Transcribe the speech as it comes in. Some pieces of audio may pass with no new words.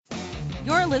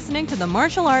You're listening to the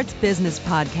Martial Arts Business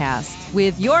Podcast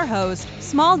with your host,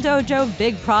 Small Dojo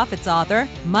Big Profits author,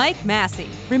 Mike Massey.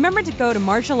 Remember to go to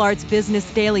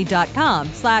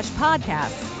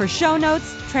martialartsbusinessdaily.com/podcast for show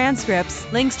notes,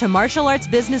 transcripts, links to martial arts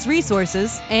business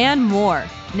resources, and more.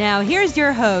 Now here's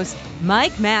your host,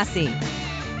 Mike Massey.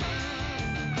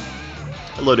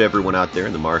 Hello to everyone out there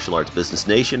in the Martial Arts Business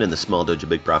Nation and the Small Dojo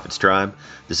Big Profits tribe.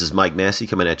 This is Mike Massey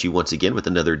coming at you once again with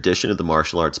another edition of the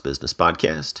Martial Arts Business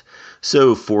Podcast.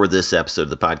 So for this episode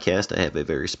of the podcast, I have a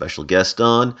very special guest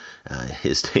on.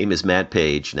 His name is Matt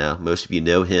Page. Now, most of you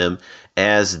know him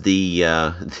as the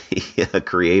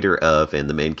creator of and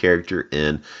the main character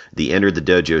in the Enter the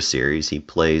Dojo series. He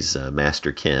plays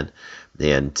Master Ken.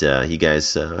 And you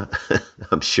guys,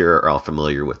 I'm sure, are all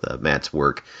familiar with Matt's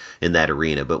work in that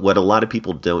arena. But what a lot of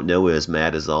people don't know is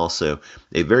Matt is also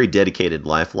a very dedicated,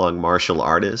 lifelong martial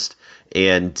artist.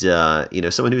 And,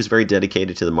 someone who's very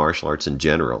dedicated to the martial arts in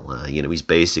general. He's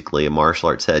basically a martial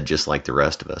arts head just like the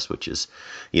rest of us, which is,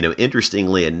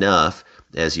 interestingly enough,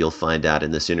 as you'll find out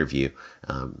in this interview,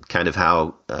 kind of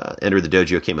how Enter the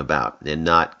Dojo came about, and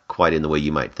not quite in the way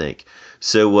you might think.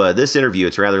 So this interview,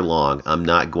 it's rather long. I'm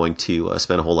not going to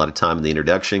spend a whole lot of time in the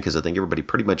introduction because I think everybody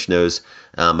pretty much knows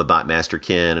about Master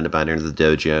Ken and about Enter the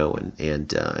Dojo,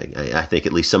 and I think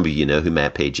at least some of you know who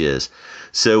Matt Page is.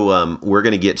 So we're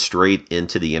going to get straight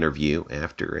into the interview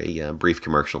after a brief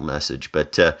commercial message.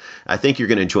 But I think you're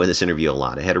going to enjoy this interview a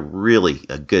lot. I had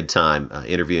a good time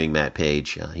interviewing Matt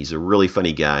Page. He's a really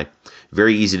funny guy.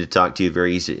 Very easy to talk to,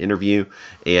 very easy to interview,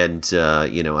 and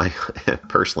I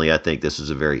personally I think this was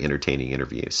a very entertaining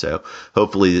interview. So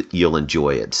hopefully you'll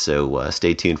enjoy it. So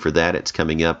stay tuned for that. It's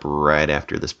coming up right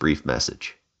after this brief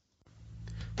message.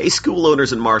 Hey, school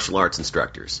owners and martial arts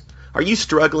instructors, are you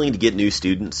struggling to get new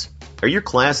students? Are your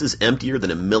classes emptier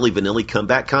than a Milli Vanilli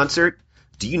comeback concert?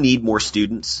 Do you need more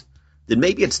students? Then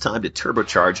maybe it's time to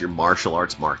turbocharge your martial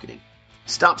arts marketing.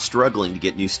 Stop struggling to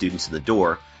get new students in the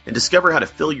door and discover how to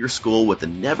fill your school with a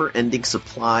never-ending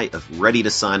supply of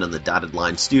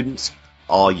ready-to-sign-on-the-dotted-line students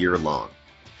all year long.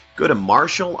 Go to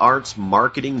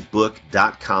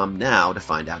martialartsmarketingbook.com now to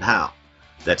find out how.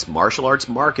 That's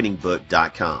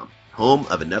martialartsmarketingbook.com, home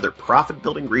of another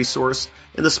profit-building resource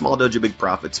in the Small Dojo Big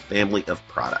Profits family of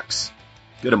products.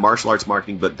 Go to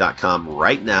martialartsmarketingbook.com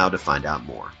right now to find out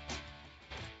more.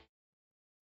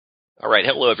 All right,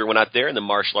 hello everyone out there in the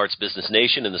Martial Arts Business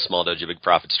Nation and the Small Dojo Big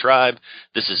Profits tribe.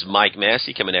 This is Mike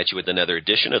Massey coming at you with another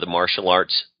edition of the Martial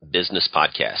Arts Business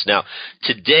Podcast. Now,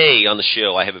 today on the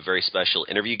show, I have a very special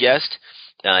interview guest.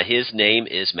 His name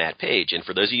is Matt Page, and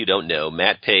for those of you who don't know,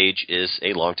 Matt Page is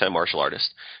a longtime martial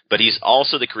artist, but he's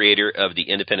also the creator of the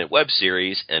independent web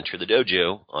series Enter the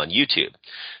Dojo on YouTube.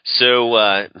 So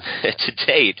to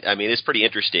date, it's pretty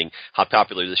interesting how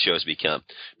popular this show has become,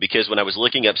 because when I was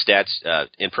looking up stats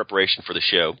in preparation for the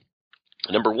show,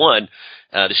 number one,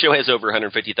 the show has over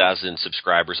 150,000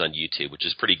 subscribers on YouTube, which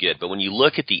is pretty good. But when you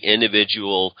look at the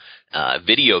individual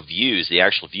video views, the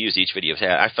actual views each video has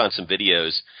had, I found some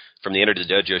videos from the Enter the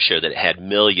Dojo show that had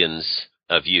millions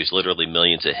of views, literally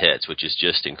millions of hits, which is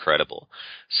just incredible.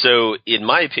 So in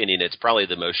my opinion, it's probably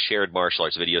the most shared martial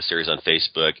arts video series on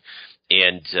Facebook.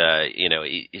 And,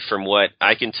 from what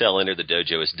I can tell, Enter the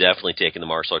Dojo has definitely taken the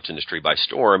martial arts industry by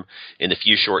storm in the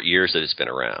few short years that it's been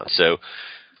around. So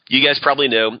you guys probably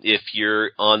know, if you're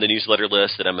on the newsletter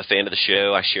list, that I'm a fan of the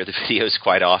show. I share the videos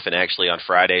quite often, actually, on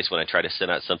Fridays when I try to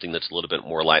send out something that's a little bit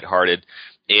more lighthearted.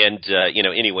 And,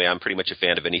 anyway, I'm pretty much a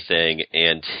fan of anything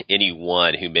and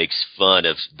anyone who makes fun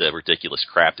of the ridiculous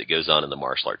crap that goes on in the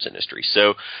martial arts industry.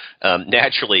 So,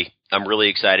 naturally, I'm really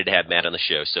excited to have Matt on the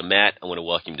show. So, Matt, I want to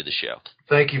welcome you to the show.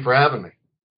 Thank you for having me.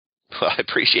 Well, I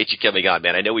appreciate you coming on,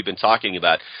 man. I know we've been talking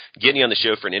about getting you on the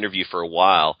show for an interview for a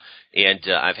while, and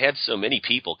I've had so many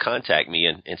people contact me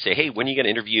and say, hey, when are you going to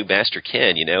interview Master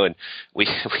Ken? And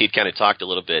we'd kind of talked a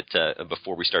little bit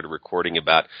before we started recording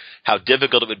about how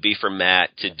difficult it would be for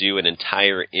Matt to do an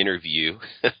entire interview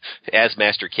as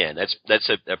Master Ken. That's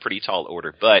a pretty tall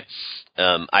order, but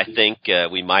I think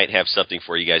we might have something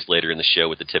for you guys later in the show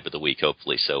with the tip of the week,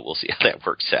 hopefully, so we'll see how that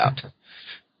works out.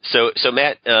 So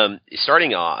Matt,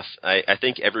 starting off, I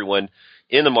think everyone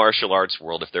in the martial arts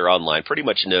world, if they're online, pretty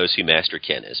much knows who Master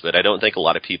Ken is, but I don't think a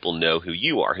lot of people know who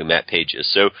you are, who Matt Page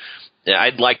is. So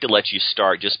I'd like to let you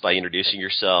start just by introducing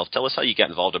yourself. Tell us how you got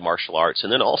involved in martial arts,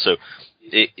 and then also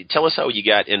tell us how you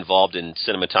got involved in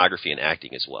cinematography and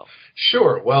acting as well.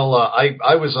 Sure. Well,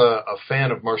 I was a fan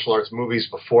of martial arts movies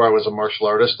before I was a martial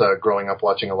artist, growing up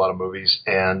watching a lot of movies.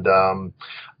 And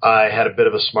I had a bit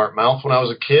of a smart mouth when I was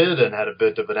a kid and had a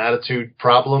bit of an attitude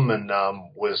problem and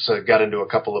got into a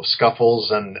couple of scuffles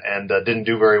and didn't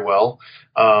do very well.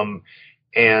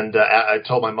 And I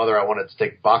told my mother I wanted to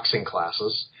take boxing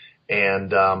classes.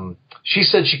 And she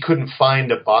said she couldn't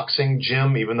find a boxing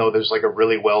gym, even though there's like a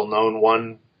really well-known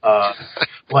one,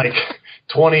 like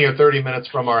 20 or 30 minutes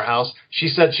from our house. She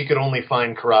said she could only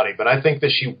find karate. But I think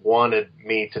that she wanted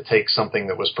me to take something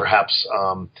that was perhaps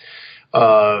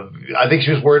I think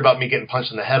she was worried about me getting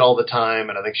punched in the head all the time,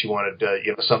 and I think she wanted,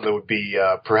 something that would be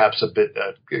perhaps a bit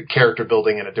character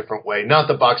building in a different way. Not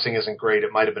that boxing isn't great;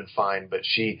 it might have been fine, but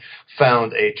she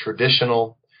found a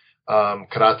traditional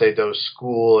karate do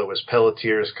school. It was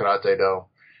Pelletier's Karate Do,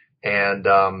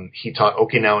 and he taught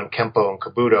Okinawan Kempo and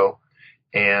Kabuto,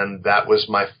 and that was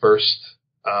my first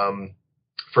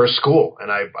school, and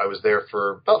I was there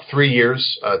for about 3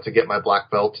 years to get my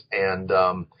black belt,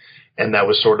 and that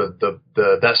was sort of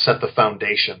that set the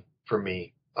foundation for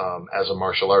me as a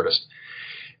martial artist.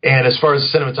 And as far as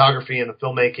the cinematography and the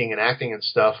filmmaking and acting and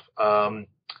stuff,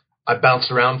 I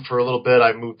bounced around for a little bit.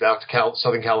 I moved out to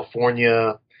Southern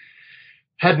California,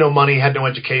 had no money, had no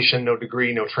education, no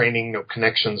degree, no training, no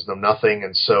connections, no nothing.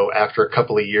 And so after a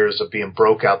couple of years of being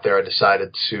broke out there, I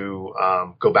decided to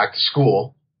go back to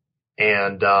school,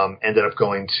 and ended up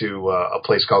going to a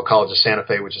place called College of Santa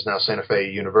Fe, which is now Santa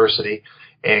Fe University,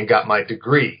 and got my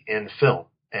degree in film,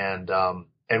 and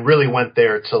really went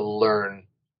there to learn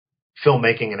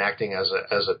filmmaking and acting as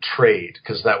a trade,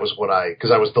 because that was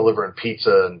because I was delivering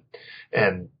pizza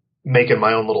and making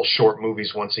my own little short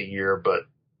movies once a year, but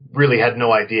really had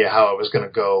no idea how I was going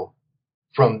to go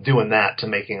from doing that to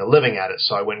making a living at it.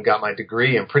 So I went and got my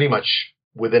degree, and pretty much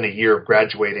within a year of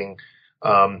graduating,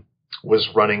 was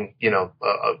running,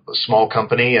 a small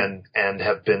company, and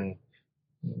have been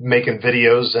making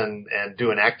videos and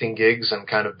doing acting gigs and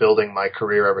kind of building my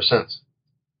career ever since.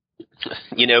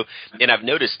 And I've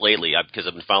noticed lately, because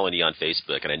I've been following you on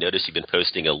Facebook, and I noticed you've been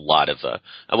posting a lot of,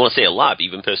 I won't say a lot, but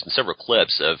you've been posting several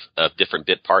clips of different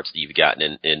bit parts that you've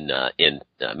gotten in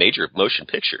major motion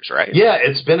pictures, right? Yeah,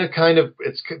 it's been a kind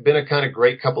of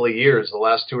great couple of years. The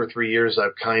last 2 or 3 years,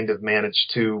 I've kind of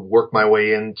managed to work my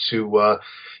way into,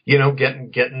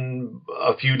 getting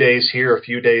a few days here, a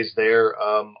few days there,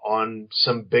 on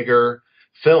some bigger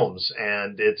films.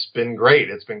 And it's been great.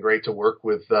 It's been great to work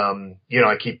with,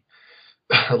 I keep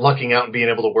lucking out and being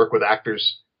able to work with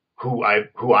actors who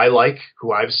I like,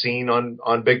 who I've seen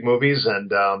on big movies.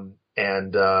 And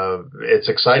it's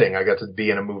exciting. I got to be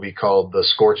in a movie called The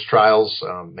Scorch Trials,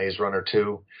 Maze Runner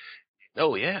 2.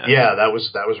 Oh yeah. Yeah, that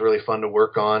was really fun to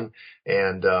work on.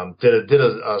 And, did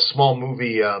a small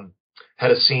movie,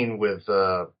 had a scene with,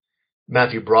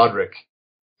 Matthew Broderick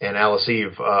and Alice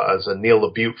Eve, as a Neil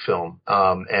LaBute film.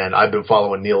 And I've been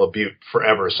following Neil LaBute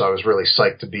forever, so I was really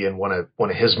psyched to be in one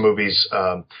of his movies.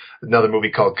 Another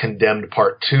movie called Condemned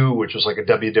Part 2, which was like a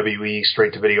WWE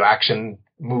straight to video action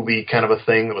movie kind of a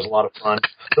thing. That was a lot of fun.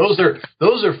 Those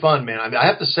are fun, man. I mean, I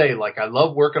have to say, like, I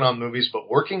love working on movies, but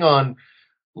working on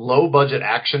low budget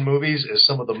action movies is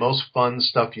some of the most fun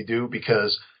stuff you do,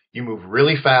 because you move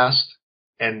really fast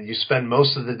and you spend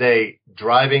most of the day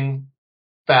driving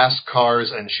fast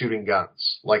cars and shooting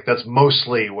guns. Like, that's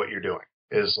mostly what you're doing,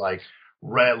 is like,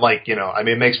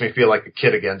 it makes me feel like a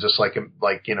kid again, just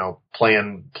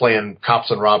playing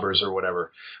cops and robbers or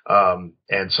whatever.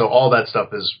 And so all that stuff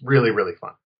is really, really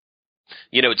fun.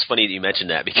 It's funny that you mentioned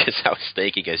that, because I was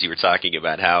thinking as you were talking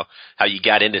about how you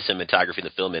got into cinematography in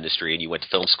the film industry and you went to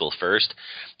film school first.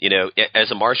 As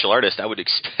a martial artist, I would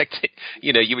expect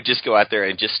you would just go out there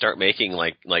and just start making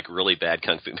like really bad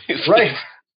kung fu movies. Right.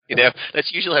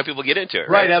 That's usually how people get into it,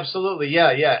 right? Right, absolutely. Yeah.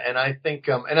 And I think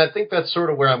that's sort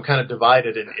of where I'm kind of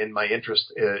divided in my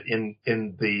interest in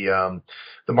the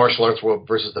martial arts world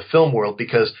versus the film world,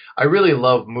 because I really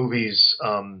love movies,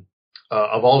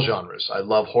 of all genres. I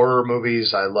love horror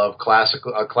movies. I love classic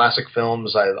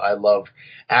films. I love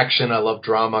action. I love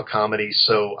drama, comedy.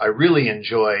 So I really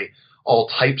enjoy all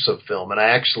types of film. And I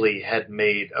actually had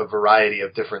made a variety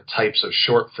of different types of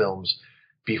short films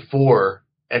before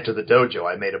Enter the Dojo.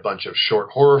 I made a bunch of short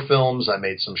horror films. I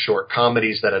made some short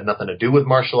comedies that had nothing to do with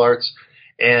martial arts.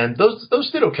 And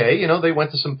those did okay. They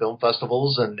went to some film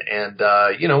festivals and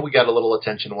we got a little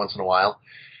attention once in a while.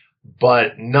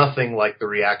 But nothing like the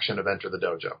reaction of Enter the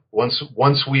Dojo.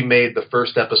 Once we made the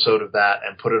first episode of that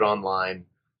and put it online,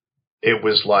 it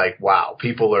was like, wow,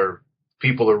 people are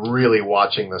really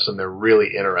watching this and they're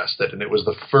really interested. And it was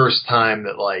the first time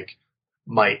that like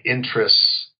my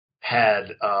interests had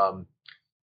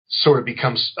sort of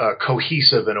become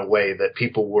cohesive in a way that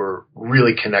people were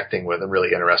really connecting with and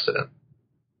really interested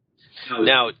in.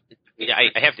 Now,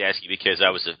 I have to ask you, because I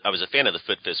was a fan of the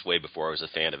Foot Fist way before I was a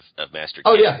fan of Master Kid.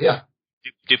 Oh yeah.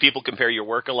 Do people compare your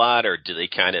work a lot, or do they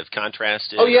kind of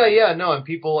contrast it? Oh yeah, no, and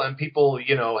people,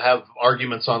 have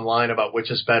arguments online about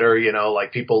which is better.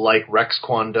 Like people like Rex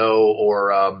Kwon Do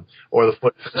or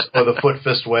the Foot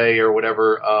Fist Way or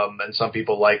whatever, and some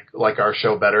people like our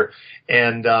show better.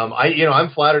 And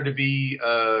I'm flattered to be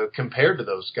compared to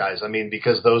those guys. I mean,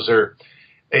 because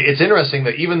it's interesting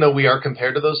that even though we are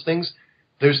compared to those things,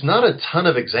 there's not a ton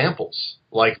of examples.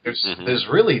 Like there's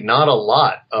really not a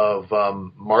lot of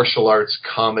martial arts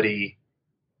comedy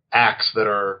acts that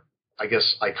are, I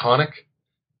guess, iconic.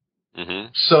 Mm-hmm.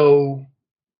 So,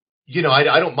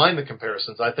 I don't mind the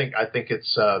comparisons. I think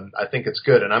it's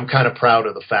good, and I'm kind of proud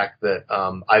of the fact that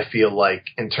I feel like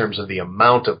in terms of the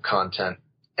amount of content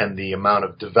and the amount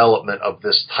of development of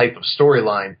this type of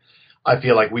storyline, I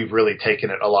feel like we've really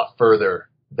taken it a lot further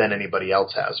than anybody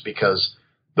else has, because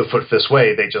the Foot Fist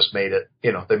Way, they just made it,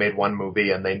 they made one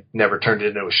movie and they never turned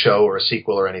it into a show or a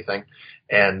sequel or anything.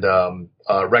 And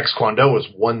Rex Kwon Do was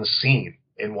one scene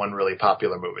in one really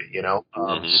popular movie,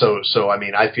 So I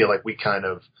mean, I feel like we kind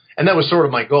of, and that was sort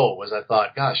of my goal, was I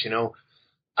thought, gosh,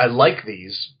 I like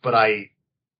these, but I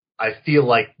feel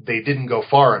like they didn't go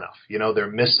far enough.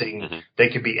 They're missing, they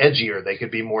could be edgier, they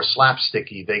could be more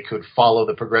slapsticky, they could follow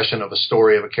the progression of a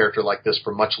story of a character like this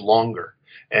for much longer.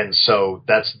 And so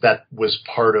that was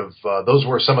part of, those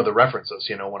were some of the references,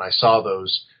 when I saw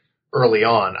those early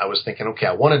on, I was thinking, okay,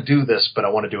 I want to do this, but I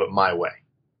want to do it my way.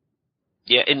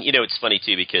 Yeah. And, it's funny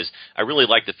too, because I really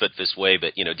like the Foot Fist Way,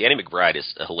 but, Danny McBride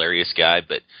is a hilarious guy,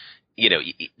 but,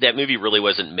 that movie really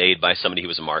wasn't made by somebody who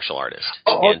was a martial artist.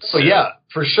 So yeah,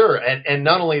 for sure. And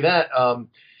not only that,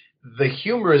 the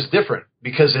humor is different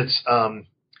because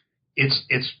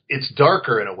it's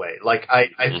darker in a way. Like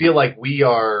I feel like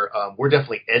we're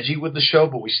definitely edgy with the show,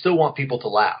 but we still want people to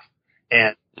laugh.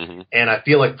 And I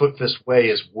feel like Foot Fist Way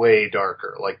is way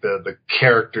darker. Like the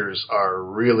characters are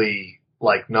really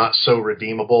like not so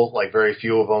redeemable. Like very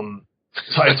few of them.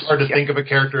 So it's hard to think of a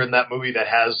character in that movie that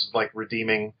has like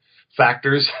redeeming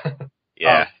factors.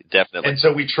 Yeah, definitely. And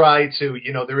so we try to,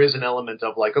 there is an element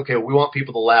of like, okay, we want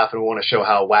people to laugh and we want to show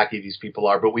how wacky these people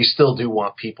are, but we still do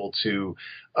want people to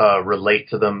relate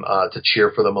to them, to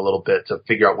cheer for them a little bit, to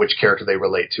figure out which character they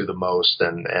relate to the most.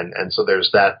 And so there's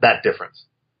that difference.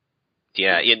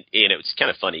 Yeah. And, it's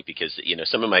kind of funny because,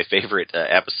 some of my favorite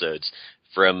episodes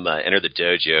from Enter the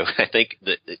Dojo, I think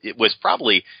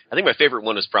my favorite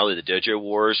one was probably the Dojo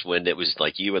Wars, when it was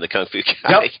like you and the Kung Fu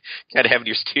guy kind of having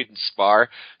your students spar.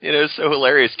 It's so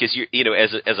hilarious because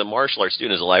as a martial arts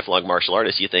student, as a lifelong martial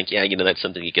artist, you think, that's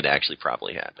something you could actually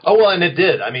probably happen. Oh well, and it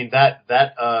did. I mean that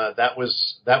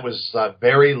was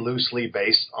very loosely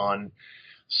based on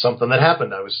something that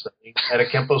happened. I was studying at a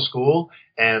Kempo school,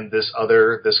 and this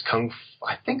Kung Fu,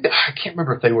 I can't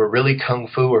remember if they were really Kung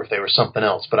Fu or if they were something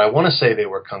else, but I want to say they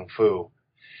were Kung Fu.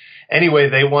 Anyway,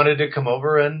 they wanted to come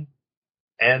over and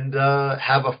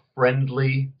have a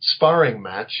friendly sparring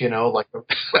match, and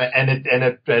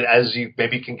as you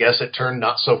maybe can guess, it turned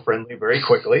not so friendly very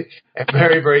quickly and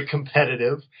very, very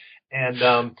competitive. And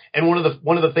one of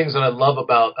the things that I love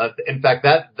about, in fact,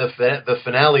 the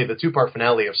finale, the 2-part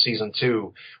finale of season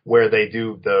 2, where they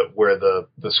do where the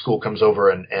school comes over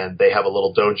and they have a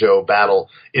little dojo battle,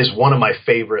 is one of my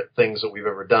favorite things that we've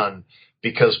ever done,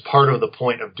 because part of the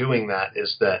point of doing that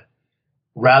is that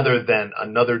rather than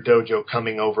another dojo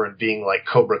coming over and being like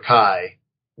Cobra Kai,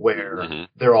 where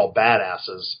they're all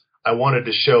badasses, I wanted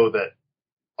to show that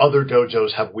other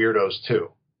dojos have weirdos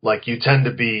too. Like you tend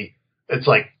to be, it's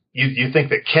like, You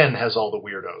think that Ken has all the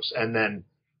weirdos, and then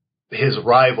his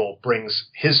rival brings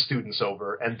his students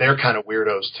over, and they're kind of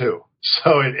weirdos too.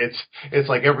 So it's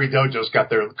like every dojo's got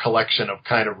their collection of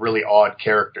kind of really odd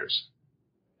characters.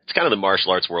 It's kind of the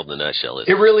martial arts world in a nutshell, isn't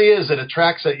it? It really is. It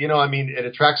attracts it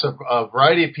attracts a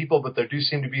variety of people, but there do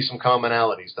seem to be some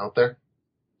commonalities, don't there?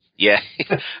 Yeah,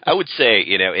 I would say,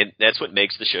 and that's what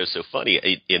makes the show so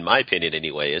funny, in my opinion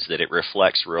anyway, is that it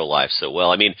reflects real life so well.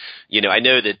 I mean, I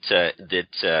know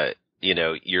that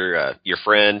your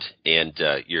friend and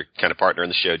your kind of partner on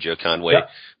the show, Joe Conway,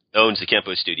 owns the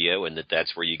Kempo studio, and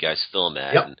that's where you guys film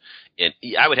at. Yep. And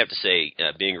I would have to say,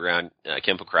 being around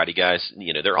Kempo karate guys,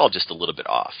 they're all just a little bit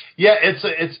off. Yeah,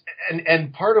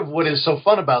 and part of what is so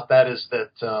fun about that is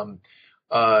that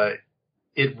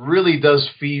it really does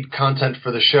feed content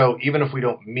for the show, even if we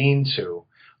don't mean to.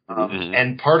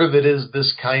 And part of it is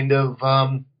this kind of,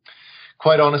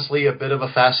 quite honestly, a bit of a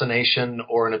fascination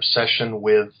or an obsession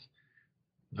with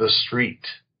the street.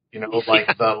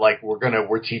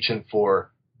 We're teaching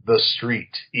for the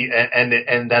street,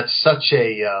 and that's such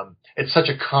a it's such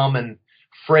a common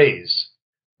phrase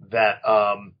that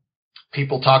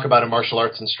people talk about in martial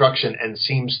arts instruction and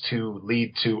seems to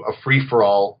lead to a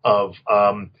free-for-all of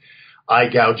eye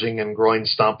gouging and groin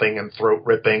stomping and throat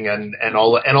ripping and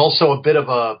also a bit of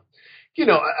a,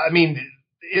 I mean,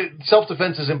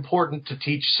 self-defense is important to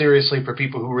teach seriously for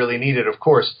people who really need it, of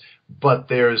course, but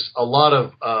there's a lot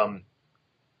of,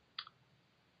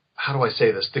 how do I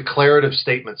say this, declarative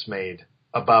statements made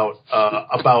about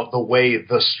the way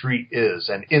the street is,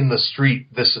 and in the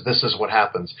street, this is what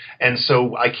happens. And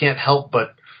so I can't help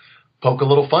but poke a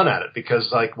little fun at it, because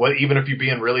like, even if you're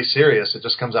being really serious, it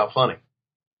just comes out funny.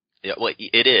 Yeah, well,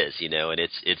 it is, and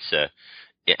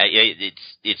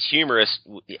it's humorous.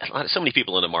 So many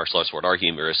people in the martial arts world are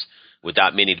humorous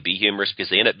without meaning to be humorous, because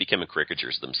they end up becoming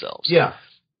caricatures themselves. Yeah.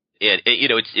 And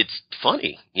it's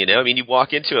funny, I mean, you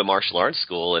walk into a martial arts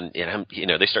school and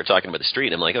they start talking about the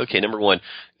street, and I'm like, okay, number one,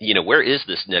 where is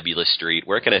this nebulous street?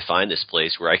 Where can I find this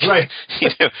place where I can, right.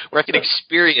 Where I can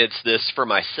experience this for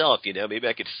myself? Maybe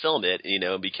I could film it,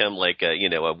 and become like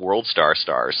a world star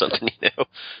or something,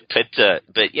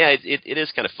 But yeah, it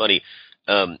is kind of funny.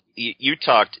 You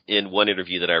talked in one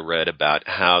interview that I read about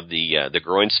how the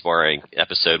groin sparring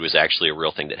episode was actually a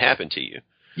real thing that happened to you.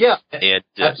 Yeah, and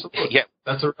absolutely. Yeah,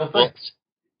 that's a real thing. Well,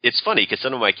 it's funny because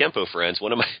some of my Kempo friends,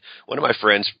 one of my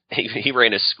friends, he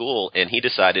ran a school, and he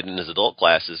decided in his adult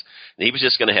classes that he was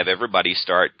just going to have everybody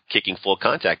start kicking full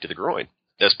contact to the groin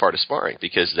as part of sparring,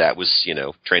 because that was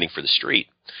training for the street.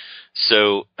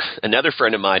 So another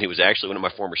friend of mine, who was actually one of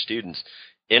my former students,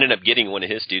 ended up getting one of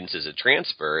his students as a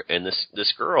transfer, and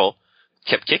this girl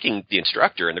kept kicking the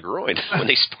instructor in the groin when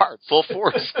they sparred full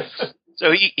force.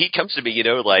 So he comes to me,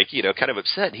 kind of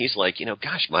upset. And he's like,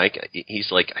 gosh, Mike, he's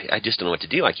like, I just don't know what to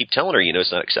do. I keep telling her,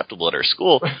 it's not acceptable at our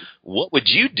school. What would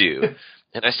you do?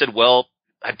 And I said, well,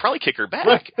 I'd probably kick her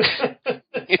back.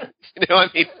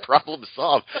 Problem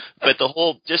solved. But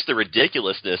just the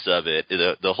ridiculousness of it,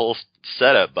 the whole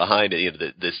setup behind it,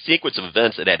 the sequence of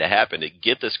events that had to happen to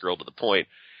get this girl to the point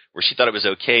where she thought it was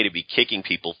okay to be kicking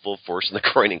people full force in the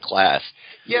groin in class.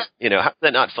 Yeah. How's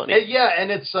that not funny? Yeah,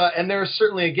 and it's and there's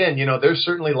certainly, again, there's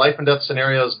certainly life and death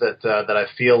scenarios that I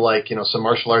feel like, some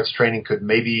martial arts training could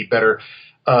maybe better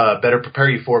prepare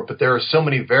you for. But there are so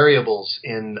many variables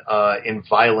in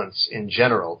violence in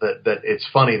general that it's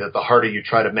funny that the harder you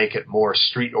try to make it more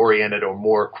street oriented or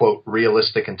more, quote,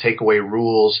 realistic, and take away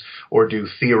rules or do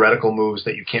theoretical moves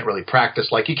that you can't really practice.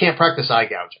 Like, you can't practice eye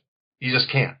gouging. You just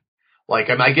can't. Like,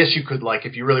 I guess you could, like,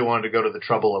 if you really wanted to go to the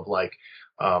trouble of, like,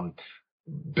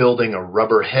 building a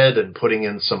rubber head and putting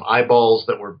in some eyeballs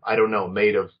that were, I don't know,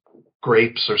 made of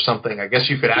grapes or something, I guess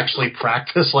you could actually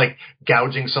practice, like,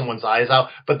 gouging someone's eyes out.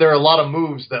 But there are a lot of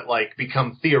moves that, like,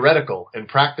 become theoretical in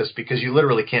practice because you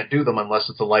literally can't do them unless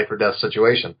it's a life or death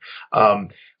situation.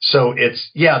 So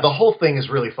the whole thing is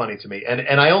really funny to me.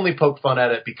 And I only poke fun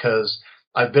at it because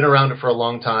I've been around it for a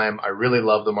long time. I really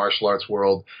love the martial arts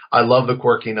world. I love the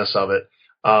quirkiness of it.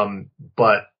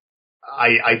 But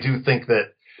I do think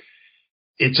that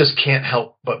it just can't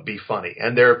help but be funny.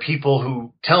 And there are people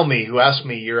who ask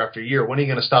me year after year, when are you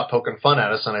going to stop poking fun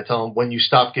at us? And I tell them, when you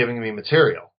stop giving me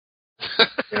material,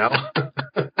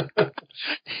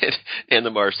 And the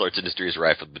martial arts industry is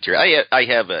rife with material. I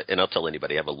have and I'll tell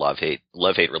anybody, I have a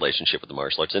love-hate relationship with the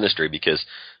martial arts industry, because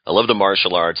I love the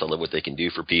martial arts. I love what they can do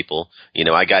for people.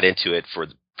 I got into it for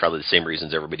probably the same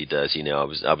reasons everybody does. I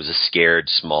was a scared,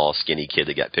 small, skinny kid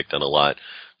that got picked on a lot.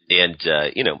 And,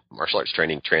 martial arts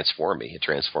training transformed me. It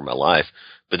transformed my life.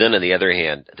 But then on the other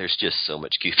hand, there's just so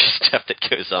much goofy stuff that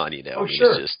goes on, Oh,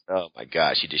 sure. It's just, oh my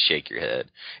gosh, you just shake your head.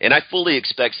 And I fully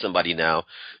expect somebody now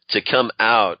to come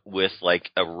out with like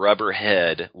a rubber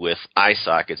head with eye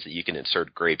sockets that you can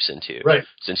insert grapes into. Right.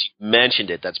 Since you mentioned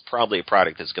it, that's probably a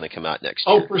product that's going to come out next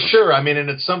year. Oh, for sure. And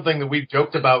it's something that we've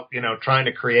joked about, trying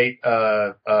to create,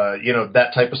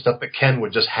 that type of stuff that Ken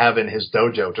would just have in his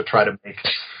dojo to try to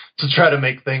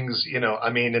make things,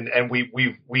 and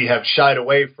we have shied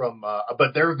away from,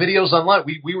 but there are videos online.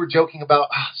 We were joking about,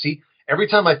 every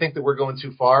time I think that we're going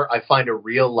too far, I find a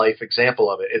real life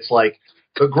example of it. It's like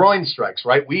the groin strikes,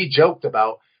 right? We joked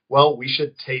about, well, we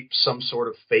should tape some sort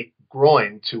of fake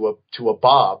groin to a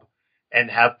bob and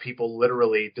have people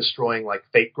literally destroying like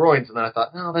fake groins. And then I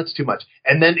thought, no, that's too much.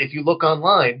 And then if you look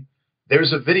online,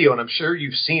 there's a video, and I'm sure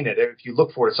you've seen it. If you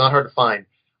look for it, it's not hard to find,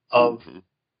 of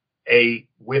a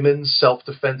women's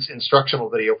self-defense instructional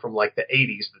video from like the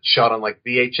 80s that's shot on like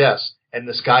VHS, and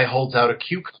this guy holds out a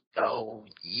cucumber. Oh,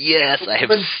 yes, I have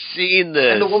seen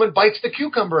this. And the woman bites the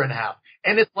cucumber in half.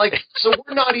 And it's like, so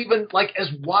we're not even like as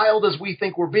wild as we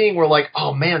think we're being. We're like,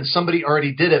 oh man, somebody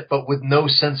already did it, but with no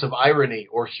sense of irony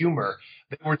or humor.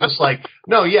 They were just like,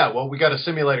 no, yeah, well, we got to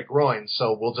simulate a groin,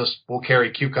 so we'll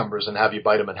carry cucumbers and have you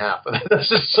bite them in half. That's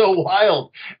just so wild.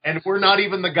 And we're not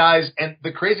even the guys. And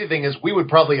the crazy thing is we would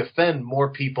probably offend more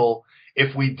people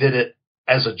if we did it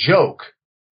as a joke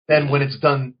than when it's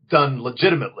done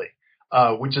legitimately.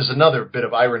 Which is another bit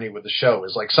of irony with the show,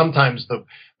 is like sometimes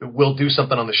we'll do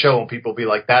something on the show and people will be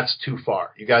like, that's too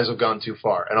far. You guys have gone too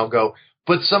far. And I'll go,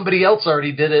 but somebody else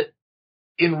already did it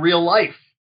in real life.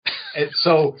 And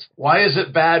so why is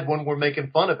it bad when we're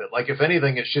making fun of it? Like, if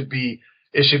anything, it should be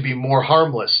more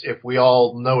harmless if we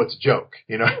all know it's a joke.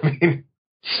 You know what I mean?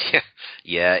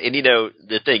 Yeah. And,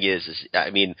 the thing is, I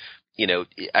mean,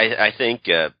 I think,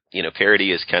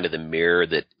 parody is kind of the mirror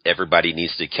that everybody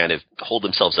needs to kind of hold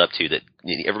themselves up to, that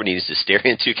everybody needs to stare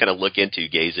into, kind of look into,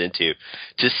 gaze into,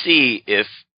 to see if,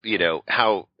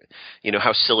 how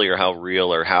silly or how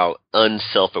real or how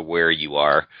unself-aware you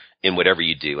are in whatever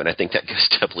you do. And I think that goes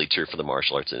doubly true for the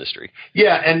martial arts industry.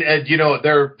 Yeah. And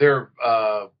there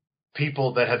are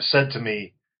people that have said to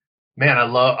me, man, I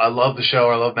love the show.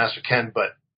 I love Master Ken,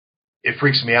 but it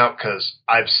freaks me out because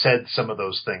I've said some of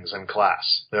those things in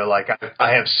class. They're like,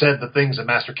 I have said the things that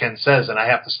Master Ken says, and I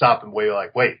have to stop and wait,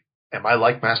 am I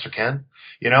like Master Ken?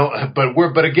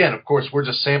 But again, of course, we're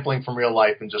just sampling from real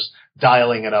life and just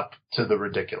dialing it up to the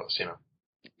ridiculous,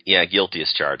 Yeah, guilty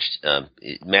as charged.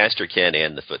 Master Ken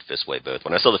and the Foot Fist Way both.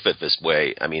 When I saw the Foot Fist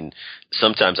Way, I mean,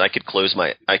 sometimes I could close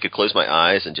my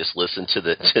eyes and just listen to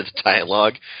the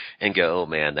dialogue and go, oh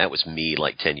man, that was me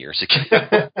like 10 years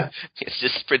ago.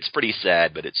 It's pretty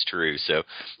sad, but it's true. So,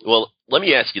 well, let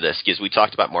me ask you this, because we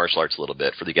talked about martial arts a little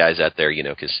bit for the guys out there,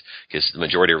 because the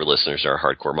majority of our listeners are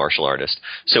hardcore martial artists.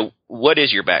 So, what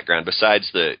is your background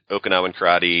besides the Okinawan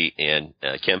karate and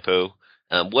Kempo?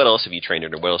 What else have you trained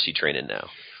in, or what else are you training now?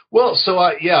 Well, so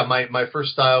my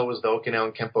first style was the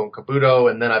Okinawan Kempo and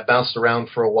Kabuto, and then I bounced around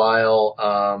for a while.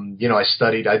 I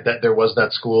studied. There was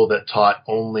that school that taught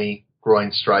only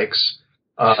groin strikes,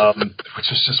 which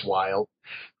was just wild.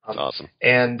 Awesome.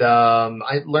 And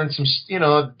I learned some,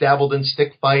 dabbled in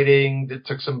stick fighting.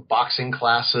 Took some boxing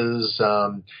classes.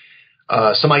 Some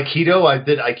Aikido. I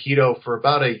did Aikido for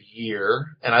about a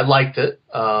year, and I liked it.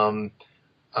 I've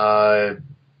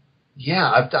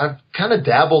kind of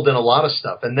dabbled in a lot of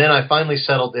stuff. And then I finally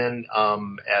settled in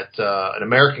at an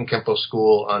American Kempo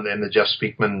school in the Jeff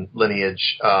Speakman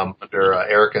lineage under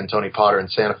Erica and Tony Potter in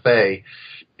Santa Fe.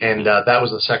 And that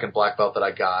was the second black belt that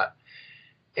I got.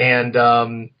 And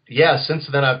since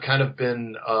then I've kind of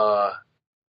been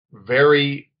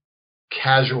very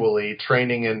casually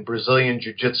training in Brazilian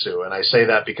Jiu-Jitsu. And I say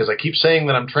that because I keep saying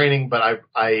that I'm training, but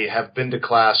I have been to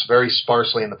class very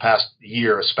sparsely in the past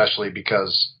year, especially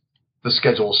because my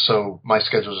schedules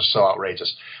are so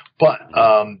outrageous. But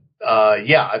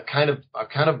I've kind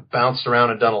of bounced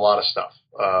around and done a lot of stuff.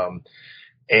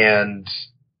 And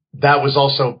that was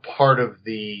also part of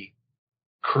the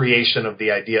creation of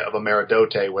the idea of a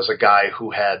Meridote, was a guy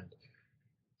who had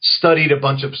studied a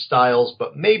bunch of styles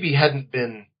but maybe hadn't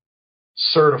been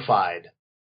certified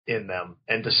in them,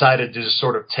 and decided to just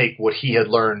sort of take what he had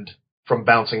learned from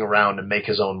bouncing around and make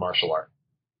his own martial art.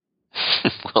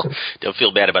 Well, don't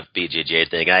feel bad about the BJJ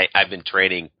thing. I've been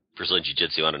training Brazilian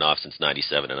Jiu-Jitsu on and off since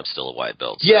 '97, and I'm still a white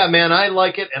belt. So. Yeah, man, I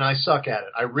like it, and I suck at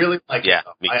it. I really like it.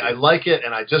 Me too. I like it,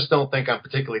 and I just don't think I'm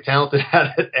particularly talented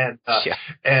at it.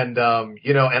 And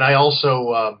I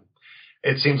also,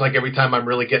 it seems like every time I'm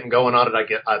really getting going on it,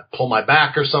 I pull my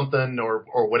back or something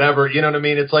or whatever. You know what I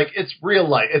mean? It's like, it's real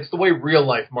life. It's the way real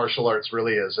life martial arts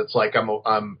really is. It's like I want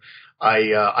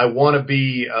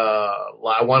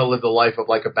to live the life of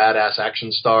like a badass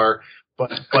action star,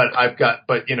 but half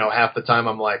the time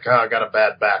I'm like, I got a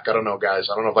bad back. I don't know, guys.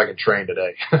 I don't know if I can train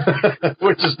today,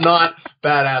 which is not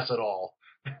badass at all.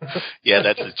 Yeah,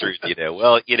 that's the truth.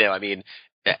 Well, I mean,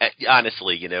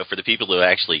 honestly, for the people who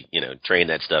actually, train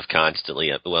that stuff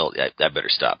constantly, I better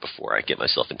stop before I get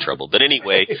myself in trouble. But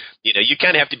anyway, you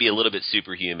kind of have to be a little bit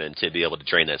superhuman to be able to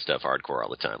train that stuff hardcore all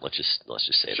the time. Let's just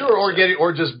say sure, that.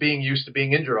 Or just being used to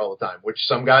being injured all the time, which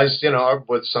some guys,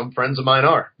 what some friends of mine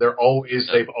are. They've always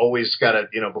got to,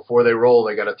 before they roll,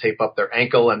 they got to tape up their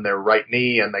ankle and their right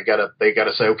knee, and they got to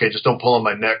say, okay, just don't pull on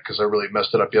my neck because I really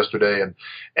messed it up yesterday.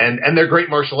 And they're great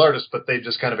martial artists, but they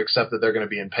just kind of accept that they're going to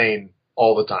be in pain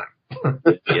all the time.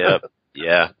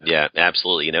 Yeah,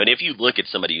 absolutely. And if you look at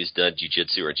somebody who's done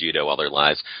jiu-jitsu or judo all their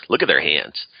lives, look at their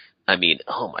hands. I mean,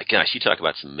 oh my gosh, you talk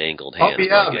about some mangled hands. Oh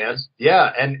yeah, man.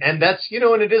 Yeah, and that's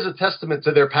and it is a testament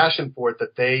to their passion for it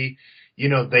that they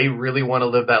really want to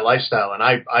live that lifestyle, and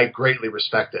I greatly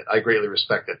respect it.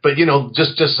 But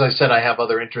just as I said, I have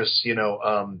other interests,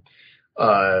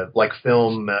 like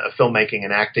filmmaking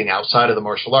and acting outside of the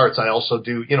martial arts. I also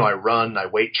do, I run, I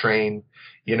weight train.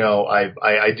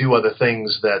 I do other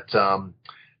things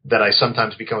that I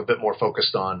sometimes become a bit more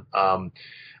focused on.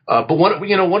 But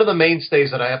one of the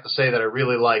mainstays that I have to say that I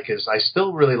really like is I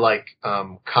still really like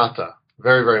kata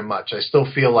very, very much. I still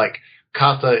feel like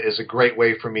kata is a great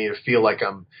way for me to feel like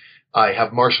I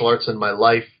have martial arts in my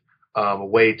life, a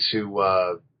way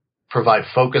to provide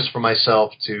focus for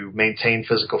myself, to maintain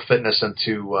physical fitness, and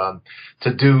to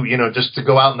do, just to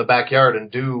go out in the backyard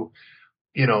and do,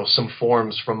 some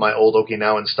forms from my old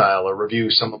Okinawan style, or review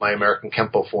some of my American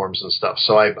Kempo forms and stuff.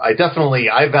 So I definitely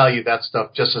value that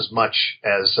stuff just as much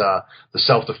as the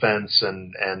self-defense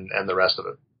and the rest of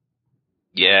it.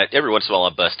 Yeah, every once in a while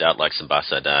I'll bust out like some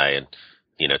Basadai and,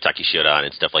 Taki Shodan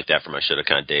and stuff like that from my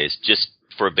Shotokan days, just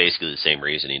for basically the same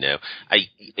reason,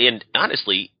 And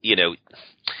honestly,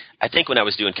 I think when I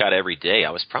was doing kata every day,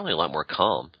 I was probably a lot more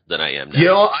calm than I am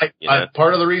now.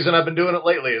 Part of the reason I've been doing it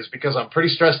lately is because I'm pretty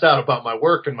stressed out about my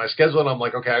work and my schedule, and I'm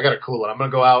like, okay, I got to cool it. I'm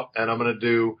going to go out and I'm going to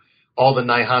do all the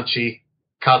Naihanchi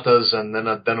katas, and then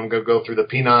I'm going to go through the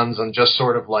Pinans and just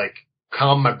sort of like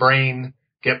calm my brain,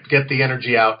 get the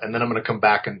energy out, and then I'm going to come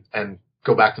back and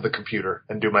go back to the computer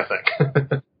and do my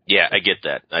thing. Yeah, I get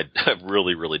that. I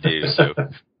really, really do. So.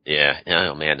 Yeah.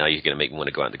 Oh man, now you're gonna make me want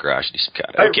to go out in the garage and do some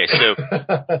kata. Okay, so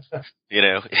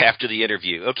after the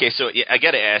interview. Okay, so I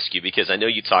got to ask you, because I know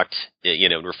you talked,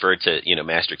 referred to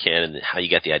Master Ken and how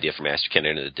you got the idea for Master Ken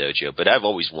into the dojo. But I've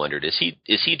always wondered, is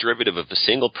he derivative of a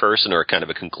single person or kind of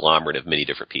a conglomerate of many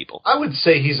different people? I would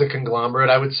say he's a conglomerate.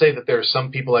 I would say that there are some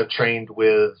people I've trained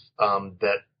with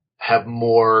that have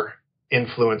more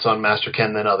influence on Master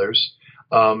Ken than others,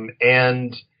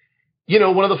 and.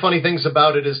 One of the funny things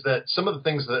about it is that some of the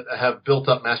things that have built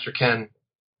up Master Ken,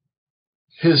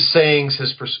 his sayings,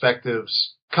 his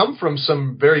perspectives, come from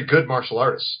some very good martial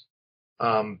artists.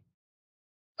 Again,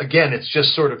 it's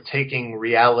just sort of taking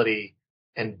reality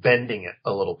and bending it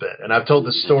a little bit. And I've told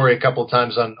this story a couple of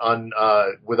times on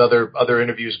with other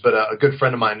interviews, but a good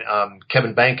friend of mine,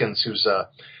 Kevin Bankins, who's a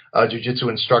jiu-jitsu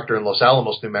instructor in Los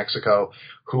Alamos, New Mexico,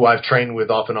 who I've trained with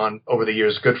off and on over the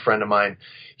years, good friend of mine.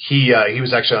 He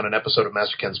was actually on an episode of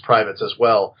Master Ken's Privates as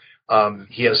well.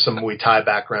 He has some Muay Thai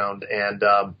background, and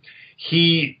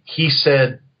he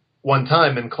said one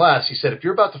time in class, he said, if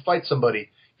you're about to fight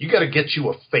somebody, you got to get you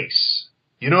a face.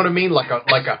 You know what I mean? Like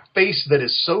a face that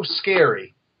is so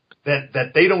scary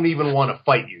that they don't even want to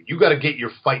fight you. You got to get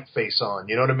your fight face on.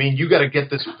 You know what I mean? You got to get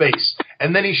this face.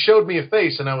 And then he showed me a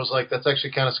face, and I was like, that's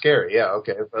actually kind of scary. Yeah,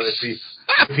 okay.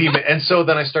 And so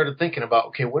then I started thinking about,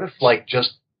 okay, what if like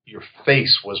just your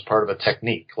face was part of a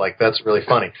technique? Like, that's really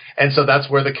funny. And so that's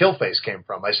where the kill face came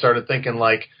from. I started thinking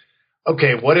like,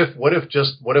 okay, what if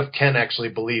Ken actually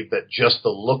believed that just the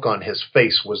look on his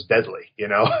face was deadly,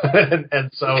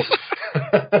 and so,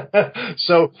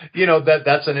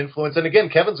 that's an influence. And again,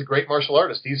 Kevin's a great martial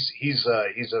artist. He's a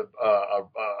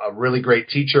really great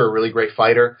teacher, a really great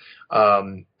fighter.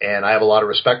 And I have a lot of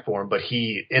respect for him, but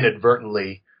he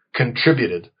inadvertently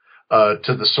contributed,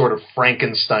 to the sort of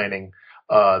Frankensteining,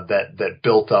 that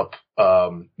built up,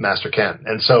 Master Ken.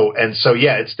 And so,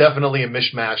 yeah, it's definitely a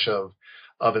mishmash of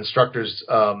instructors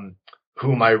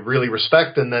whom I really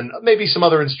respect, and then maybe some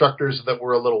other instructors that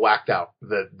were a little whacked out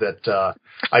that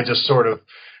I just sort of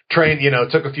trained,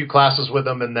 took a few classes with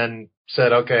them and then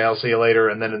said, okay, I'll see you later.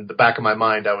 And then in the back of my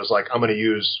mind, I was like, I'm going to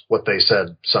use what they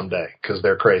said someday because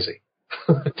they're crazy.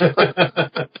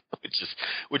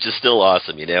 which is still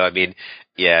awesome, I mean,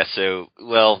 yeah. So,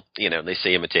 well, they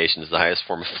say imitation is the highest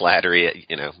form of flattery,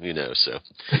 who knows? So,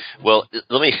 well,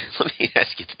 let me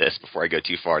ask you this before I go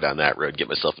too far down that road and get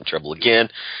myself in trouble again.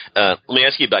 Let me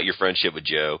ask you about your friendship with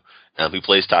Joe, who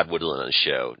plays Todd Woodland on the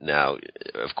show. Now,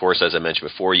 of course, as I mentioned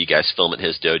before, you guys film at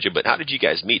his dojo, but how did you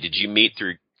guys meet? Did you meet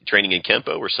through training in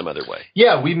Kempo or some other way?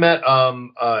 Yeah, we met.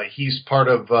 He's part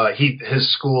of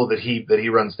his school that he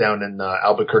runs down in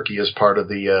Albuquerque is part of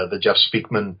the Jeff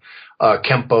Speakman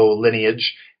Kempo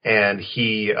lineage, and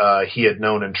he had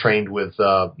known and trained with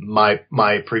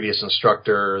my previous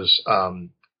instructors,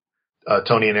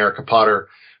 Tony and Erica Potter,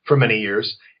 for many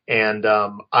years. And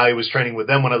I was training with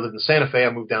them when I lived in Santa Fe.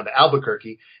 I moved down to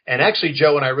Albuquerque, and actually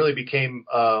Joe and I really became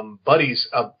buddies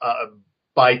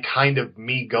by kind of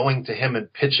me going to him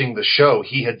and pitching the show.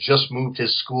 He had just moved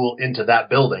his school into that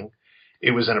building.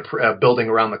 It was in a building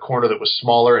around the corner that was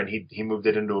smaller, and he moved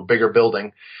it into a bigger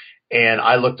building. And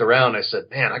I looked around. I said,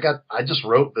 man, I just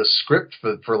wrote the script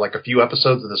for like a few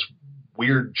episodes of this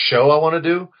weird show I want to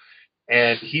do.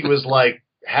 And he was like,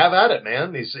 have at it,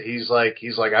 man. He's like,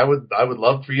 I would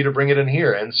love for you to bring it in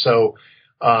here. And so,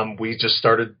 we just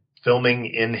started filming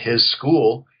in his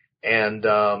school. And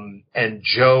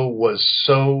Joe was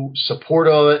so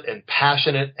supportive of it and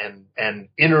passionate and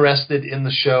interested in the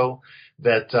show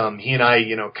that he and I,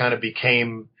 kind of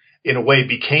became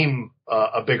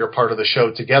a bigger part of the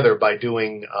show together by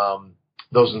doing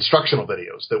those instructional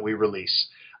videos that we release.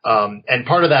 And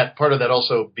part of that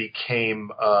also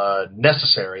became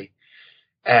necessary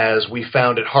as we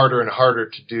found it harder and harder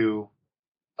to do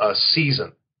a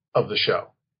season of the show,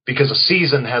 because a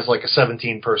season has like a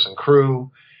 17-person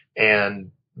crew,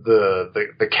 and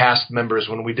the cast members,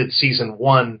 when we did season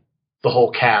 1, the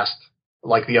whole cast,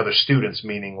 like the other students,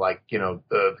 meaning like,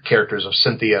 the characters of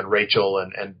Cynthia and Rachel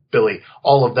and Billy,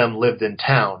 all of them lived in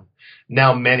town.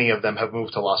 Now many of them have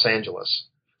moved to Los Angeles.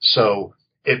 So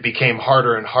it became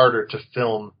harder and harder to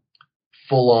film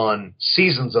full-on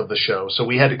seasons of the show. So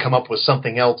we had to come up with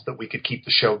something else that we could keep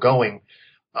the show going.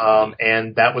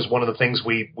 And that was one of the things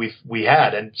we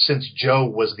had. And since Joe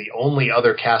was the only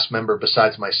other cast member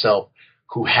besides myself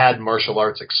who had martial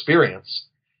arts experience,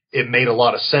 it made a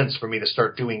lot of sense for me to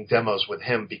start doing demos with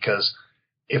him, because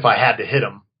if I had to hit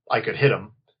him, I could hit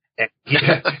him.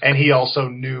 And he also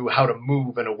knew how to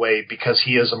move in a way, because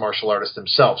he is a martial artist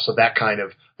himself. So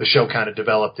the show kind of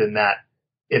developed in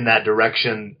that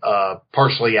direction,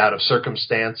 partially out of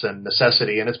circumstance and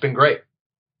necessity. And it's been great.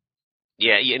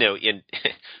 Yeah,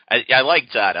 I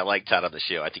like Todd. I like Todd on the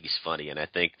show. I think he's funny, and I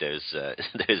think those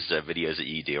videos that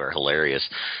you do are hilarious.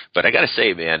 But I got to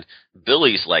say, man,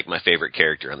 Billy's like my favorite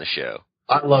character on the show.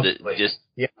 I love Billy. Just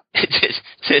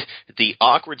the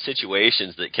awkward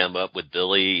situations that come up with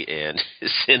Billy and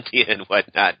Cynthia and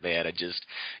whatnot, man.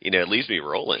 It leaves me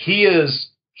rolling. He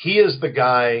is the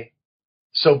guy.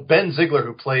 So Ben Ziegler,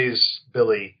 who plays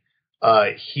Billy,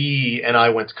 he and I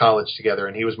went to college together,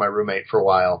 and he was my roommate for a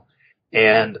while.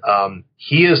 And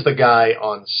he is the guy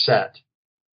on set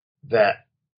that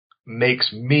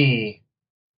makes me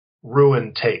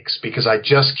ruin takes, because I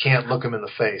just can't look him in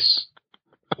the face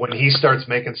when he starts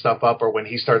making stuff up, or when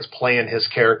he starts playing his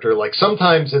character. Like,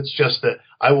 sometimes it's just that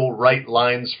I will write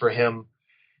lines for him,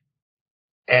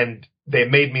 and they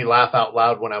made me laugh out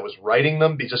loud when I was writing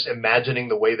them, just imagining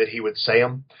the way that he would say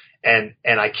them. And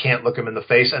I can't look him in the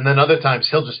face. And then other times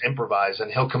he'll just improvise,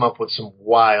 and he'll come up with some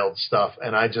wild stuff,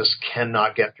 and I just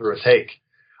cannot get through a take.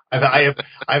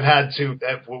 I've had to,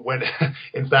 when,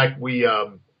 in fact, we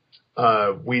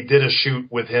did a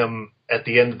shoot with him at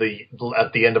the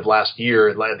end of last year,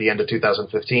 at the end of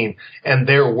 2015. And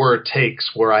there were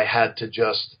takes where I had to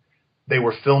they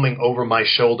were filming over my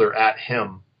shoulder at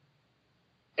him.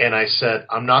 And I said,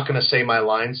 I'm not going to say my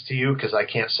lines to you, because I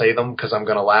can't say them, because I'm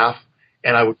going to laugh.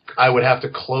 And I would have to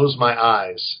close my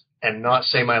eyes and not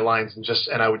say my lines,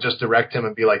 and I would just direct him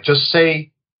and be like, just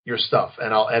say your stuff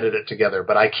and I'll edit it together.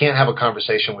 But I can't have a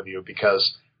conversation with you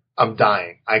because I'm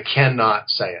dying. I cannot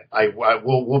say it.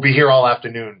 We'll be here all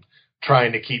afternoon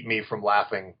trying to keep me from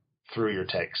laughing through your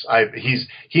takes.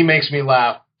 He makes me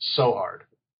laugh so hard.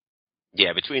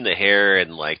 Yeah, between the hair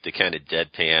and like the kind of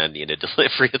deadpan,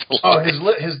 delivery of the line.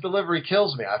 Oh, his delivery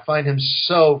kills me. I find him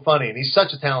so funny, and he's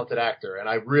such a talented actor, and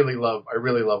I really love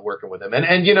working with him.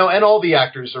 And all the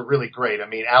actors are really great. I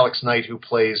mean, Alex Knight, who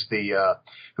plays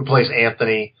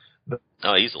Anthony,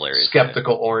 he's hilarious.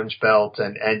 Skeptical Orange Belt,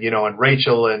 and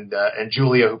Rachel and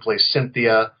Julia, who plays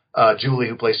Cynthia, Julie,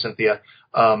 who plays Cynthia.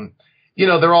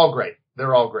 They're all great.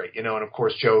 They're all great. And of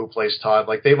course Joe, who plays Todd.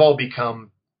 Like, they've all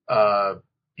become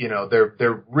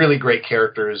they're really great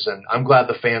characters, and I'm glad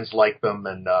the fans like them.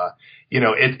 And,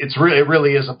 it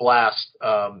really is a blast.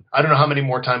 I don't know how many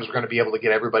more times we're going to be able to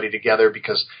get everybody together,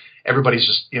 because everybody's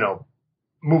just,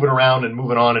 moving around and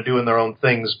moving on and doing their own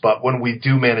things. But when we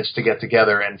do manage to get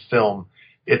together and film,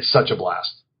 it's such a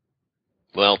blast.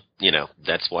 Well,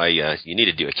 that's why you need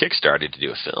to do a Kickstarter to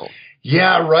do a film.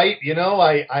 Yeah, right.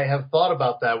 I have thought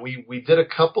about that. We did a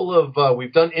couple of,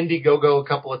 we've done Indiegogo a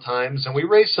couple of times, and we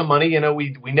raised some money.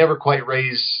 We never quite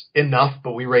raise enough,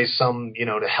 but we raised some,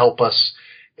 to help us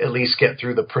at least get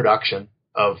through the production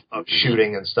of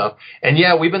shooting and stuff. And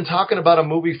yeah, we've been talking about a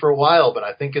movie for a while, but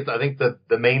I think the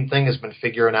main thing has been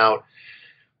figuring out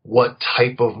what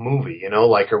type of movie,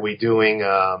 like, are we going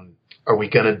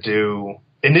to do,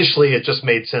 initially it just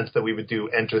made sense that we would do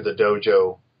Enter the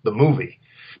Dojo, the movie.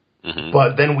 Mm-hmm.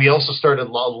 But then we also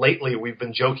started, lately we've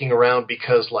been joking around,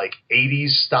 because like 80s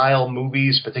style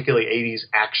movies, particularly 80s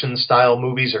action style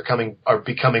movies, are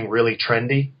becoming really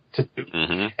trendy to do.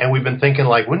 Mm-hmm. And we've been thinking,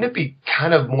 like, wouldn't it be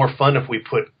kind of more fun if we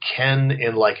put Ken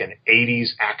in like an 80s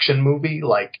action movie?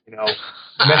 Like,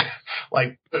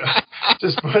 like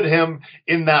just put him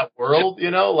in that world,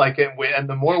 like, and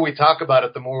the more we talk about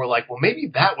it, the more we're like, well, maybe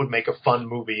that would make a fun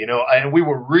movie, and we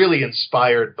were really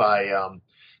inspired by,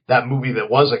 that movie that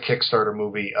was a Kickstarter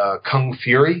movie, Kung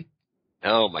Fury.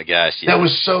 Oh my gosh. Yeah. That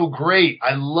was so great.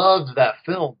 I loved that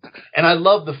film. And I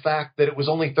love the fact that it was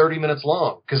only 30 minutes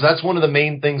long, because that's one of the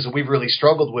main things that we've really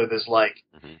struggled with is like,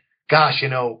 gosh,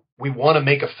 we want to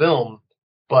make a film,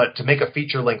 but to make a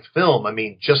feature length film, I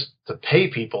mean, just to pay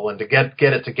people and to get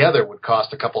it together would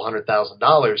cost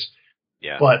 $200,000.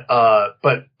 Yeah.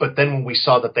 But then when we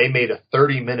saw that they made a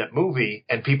 30-minute movie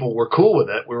and people were cool with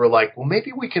it, we were like, well,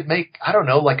 maybe we could make, I don't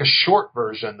know, like a short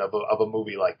version of a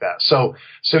movie like that. So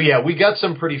yeah, we got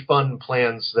some pretty fun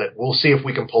plans that we'll see if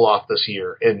we can pull off this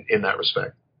year in that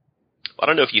respect. I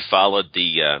don't know if you followed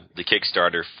the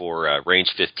Kickstarter for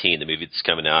Range 15, the movie that's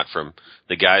coming out from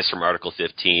the guys from Article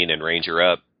 15 and Ranger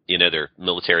Up. They're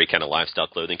military kind of lifestyle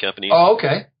clothing companies. Oh,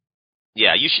 okay.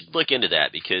 Yeah, you should look into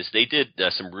that because they did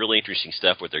some really interesting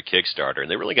stuff with their Kickstarter, and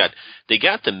they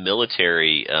got the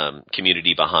military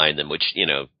community behind them, which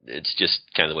it's just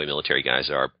kind of the way military guys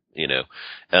are,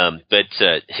 But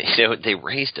they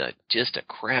raised just a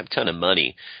crap ton of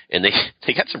money, and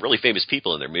they got some really famous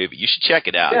people in their movie. You should check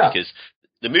it out because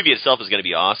the movie itself is going to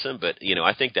be awesome, but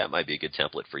I think that might be a good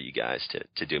template for you guys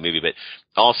to do a movie. But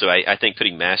also, I think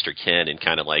putting Master Ken in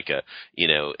kind of like a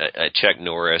Chuck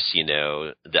Norris,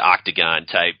 the Octagon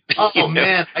type. Oh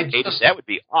man, that would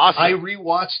be awesome. I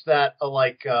rewatched that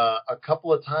a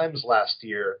couple of times last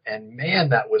year, and man,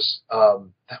 that was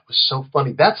so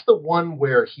funny. That's the one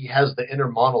where he has the inner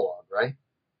monologue, right?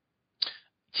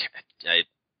 I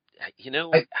don't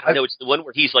know. It's the one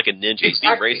where he's like a ninja. Exactly. He's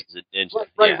being raised as a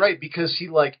ninja. Right. Because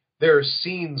there are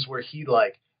scenes where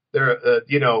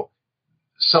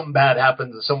something bad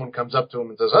happens and someone comes up to him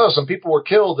and says, "Oh, some people were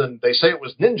killed," and they say it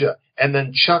was ninja. And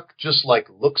then Chuck just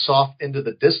looks off into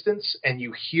the distance, and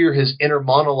you hear his inner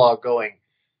monologue going,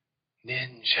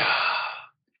 "Ninja."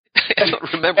 I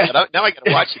don't remember that. Now I got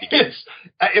to watch it again.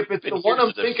 If it's the one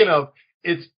I'm thinking of,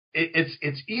 it's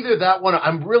either that one.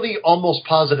 I'm really almost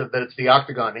positive that it's the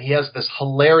Octagon. He has this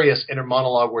hilarious inner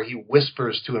monologue where he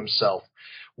whispers to himself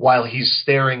while he's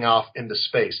staring off into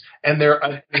space. And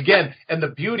and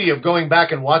the beauty of going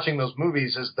back and watching those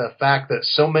movies is the fact that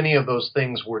so many of those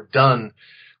things were done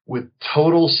with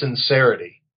total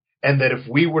sincerity. And that if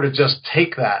we were to just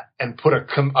take that and put a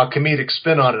comedic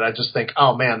spin on it, I just think,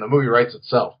 oh man, the movie writes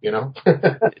itself,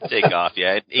 Take off,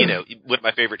 yeah. One of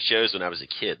my favorite shows when I was a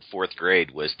kid, 4th grade,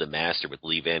 was The Master with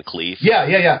Lee Van Cleef.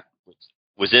 Yeah.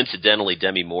 Was incidentally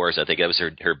Demi Moore's. I think that was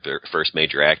her first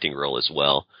major acting role as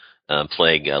well,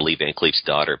 playing Lee Van Cleef's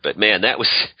daughter. But man, that was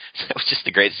just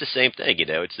the great. It's the same thing,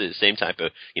 It's the same type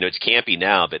of, it's campy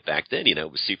now, but back then,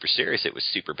 it was super serious. It was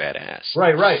super badass.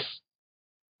 Right.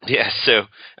 Yeah, so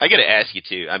I got to ask you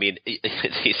too. I mean,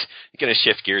 he's going to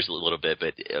shift gears a little bit,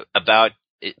 but about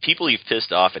people you've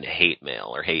pissed off in hate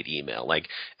mail or hate email. Like,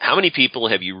 how many people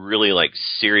have you really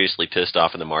seriously pissed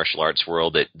off in the martial arts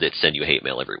world that send you hate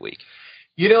mail every week?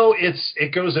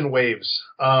 It goes in waves.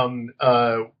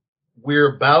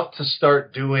 We're about to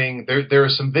start doing. There are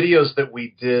some videos that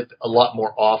we did a lot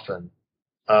more often.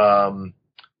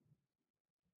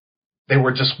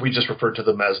 We just referred to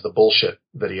them as the bullshit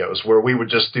videos, where we would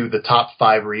just do the top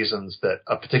 5 reasons that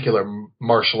a particular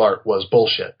martial art was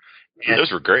bullshit. And those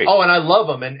were great. Oh, and I love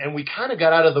them. And we kind of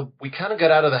got out of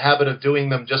the habit of doing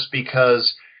them just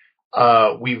because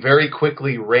we very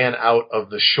quickly ran out of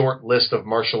the short list of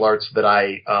martial arts that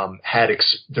I had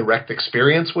direct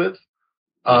experience with.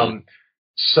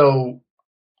 So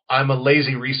I'm a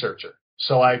lazy researcher.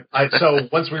 So so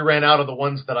once we ran out of the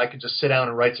ones that I could just sit down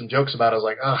and write some jokes about, I was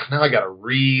like, oh, now I got to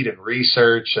read and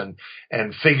research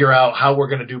and figure out how we're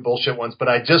going to do bullshit ones. But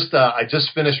I just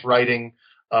finished writing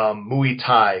Muay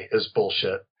Thai is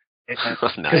bullshit.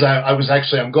 Because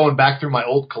I'm going back through my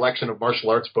old collection of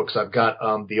martial arts books. I've got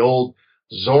the old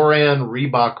Zoran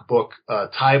Reebok book,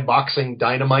 Thai Boxing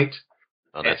Dynamite.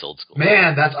 Oh, that's old school.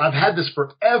 Man, I've had this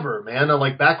forever, man.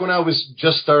 Back when I was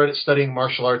just started studying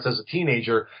martial arts as a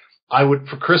teenager,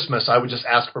 for Christmas, I would just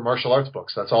ask for martial arts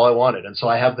books. That's all I wanted. And so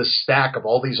I have this stack of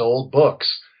all these old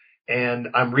books, and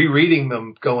I'm rereading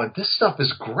them going, this stuff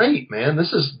is great, man.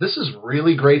 This is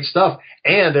really great stuff.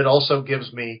 And it also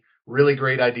gives me really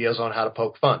great ideas on how to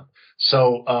poke fun.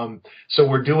 So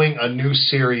we're doing a new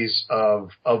series of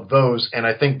those, and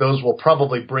I think those will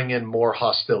probably bring in more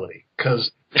hostility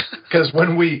because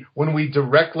when we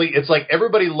directly, it's like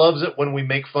everybody loves it when we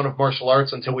make fun of martial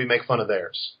arts until we make fun of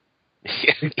theirs.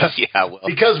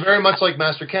 Because very much like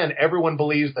Master Ken, everyone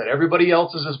believes that everybody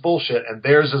else's is bullshit and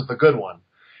theirs is the good one,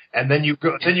 and then you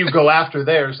go after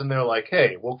theirs, and they're like,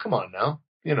 hey, well, come on now,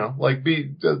 let's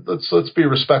be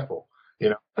respectful,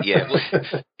 Yeah.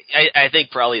 Well, I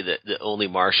think probably the only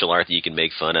martial art that you can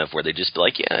make fun of where they just be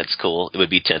like, yeah, it's cool, it would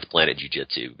be 10th Planet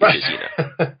Jiu-Jitsu, because,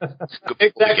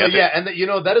 Exactly, yeah. And,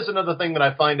 that is another thing that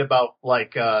I find about,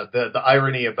 like, the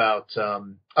irony about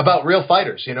real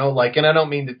fighters, and I don't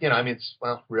mean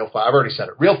that, real fight. I've already said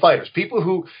it. Real fighters, people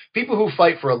who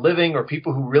fight for a living, or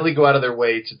people who really go out of their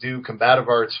way to do combative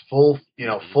arts, full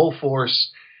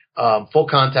force, full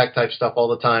contact type stuff all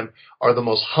the time, are the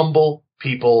most humble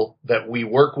people that we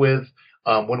work with.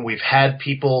 When we've had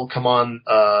people come on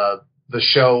the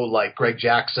show like Greg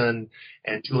Jackson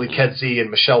and Julie Kedzie and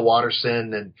Michelle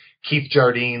Watterson and Keith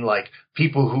Jardine, like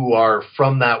people who are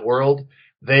from that world,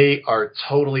 they are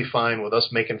totally fine with us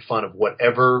making fun of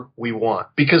whatever we want,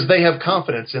 because they have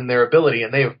confidence in their ability,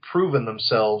 and they have proven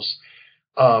themselves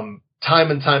time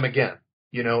and time again,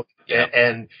 Yeah.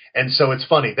 And so it's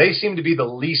funny. They seem to be the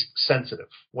least sensitive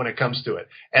when it comes to it.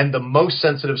 And the most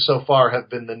sensitive so far have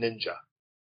been the ninja.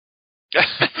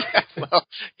 Well,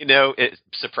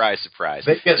 surprise, surprise.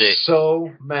 They get so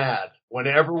mad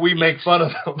whenever we make fun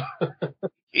of them.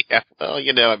 Yeah, well, I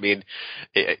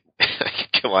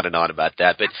could go on and on about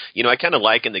that, but I kind of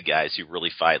liken the guys who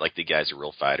really fight, like the guys who are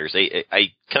real fighters.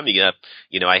 I coming up,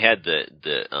 I had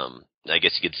the I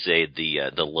guess you could say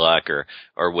the luck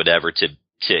or whatever to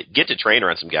get to train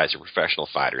around some guys who are professional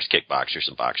fighters, kickboxers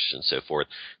and boxers and so forth.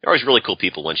 They're always really cool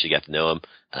people once you get to know them.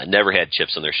 Never had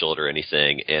chips on their shoulder or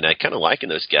anything. And I kind of liken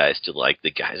those guys to like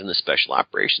the guys in the special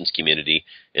operations community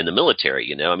in the military.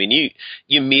 You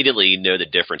immediately know the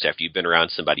difference after you've been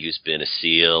around somebody who's been a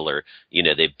SEAL, or,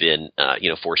 they've been,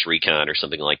 force recon or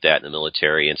something like that in the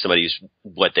military, and somebody who's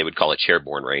what they would call a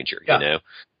chairborne ranger, Yeah.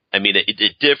 The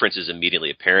difference is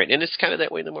immediately apparent, and it's kind of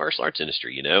that way in the martial arts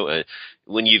industry, and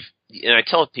I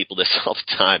tell people this all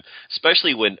the time,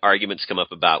 especially when arguments come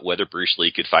up about whether Bruce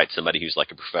Lee could fight somebody who's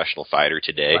like a professional fighter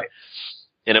today. Right.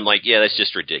 And I'm like, yeah, that's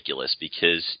just ridiculous,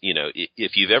 because,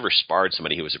 if you've ever sparred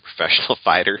somebody who was a professional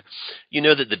fighter,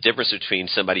 that the difference between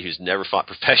somebody who's never fought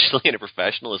professionally and a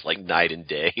professional is like night and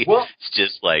day. Well, it's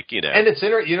just like, And it's,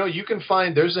 you can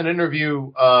find, there's an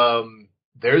interview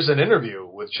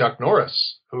with Chuck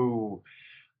Norris who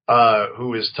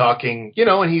is talking,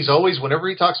 and he's always, whenever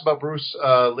he talks about Bruce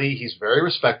Lee, he's very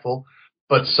respectful,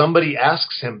 but somebody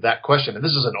asks him that question, and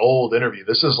this is an old interview.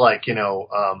 This is like,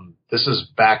 this is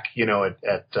back,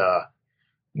 at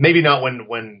maybe not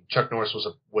when Chuck Norris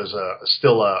was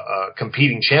still a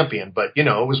competing champion, but, it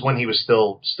was when he was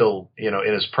still,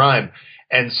 in his prime.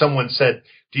 And someone said,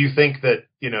 do you think that,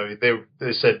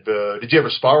 they said, did you ever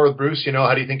spar with Bruce?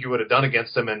 How do you think you would have done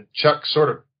against him? And Chuck sort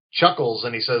of chuckles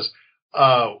and he says,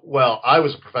 well, I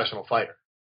was a professional fighter.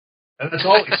 And that's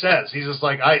all he says. He's just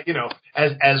like,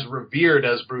 as revered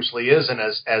as Bruce Lee is, and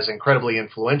as incredibly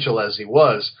influential as he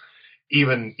was,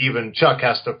 even Chuck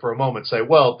has to, for a moment, say,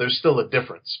 well, there's still a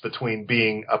difference between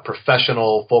being a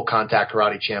professional full contact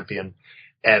karate champion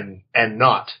and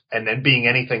being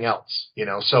anything else,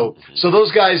 So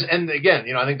those guys, and again,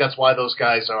 I think that's why those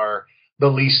guys are the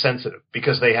least sensitive,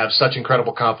 because they have such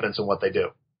incredible confidence in what they do.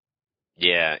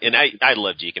 Yeah, and I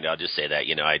love Jeet Kune Do. I'll just say that,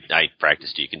 I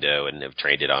practiced Jeet Kune Do and have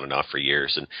trained it on and off for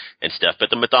years and stuff. But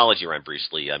the mythology around Bruce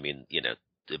Lee,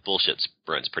 the bullshit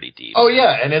runs pretty deep. Oh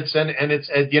yeah, and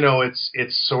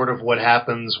it's sort of what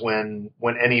happens when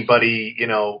anybody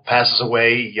passes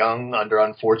away young under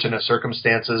unfortunate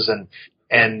circumstances,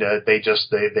 and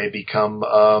they become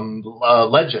a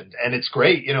legend, and it's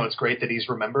great. It's great that he's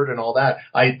remembered and all that.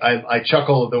 I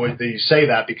chuckle the way that you say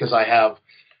that, because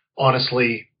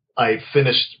honestly, I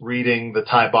finished reading the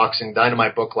Thai Boxing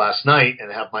Dynamite book last night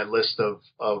and have my list of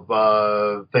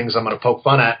things I'm going to poke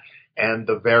fun at. And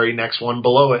the very next one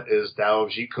below it is Tao of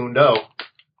Jeet Kune Do.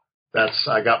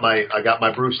 I got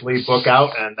my Bruce Lee book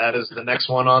out, and that is the next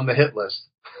one on the hit list.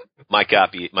 My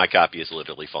copy is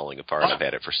literally falling apart. I've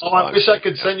had it for so long. I wish I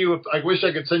could send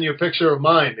you a picture of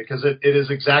mine, because it is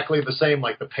exactly the same.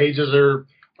 Like the pages are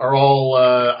all,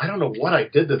 I don't know what I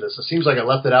did to this. It seems like I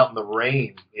left it out in the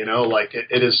rain, like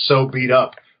it is so beat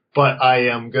up, but I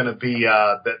am going to be,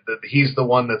 he's the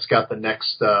one that's got the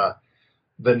next one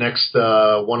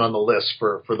on the list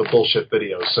for the bullshit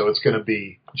videos. So it's going to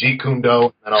be Jeet Kune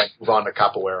Do, and I'll move on to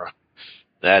Capoeira.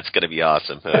 That's going to be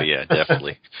awesome. Oh, yeah,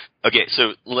 definitely. Okay,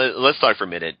 so let's talk for a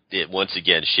minute, once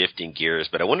again, shifting gears,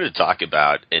 but I wanted to talk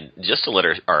about, and just to let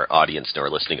our audience know, our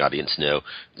listening audience know,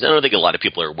 because I don't think a lot of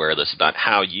people are aware of this, about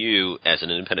how you, as an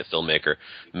independent filmmaker,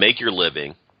 make your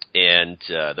living and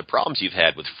the problems you've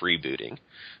had with freebooting.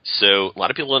 So a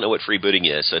lot of people don't know what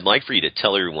freebooting is. So I'd like for you to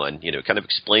tell everyone, kind of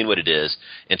explain what it is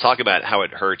and talk about how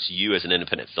it hurts you as an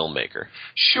independent filmmaker.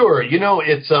 Sure.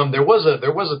 It's there was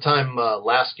a time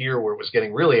last year where it was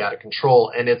getting really out of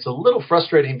control, and it's a little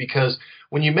frustrating because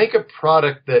when you make a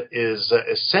product that is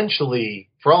essentially,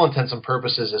 for all intents and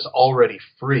purposes, is already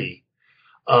free,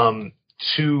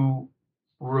 to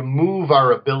remove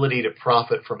our ability to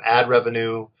profit from ad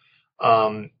revenue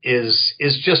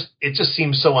it just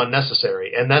seems so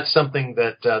unnecessary, and that's something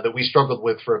that we struggled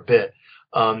with for a bit.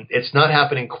 It's not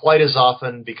happening quite as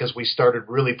often because we started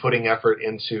really putting effort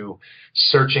into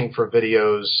searching for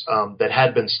videos that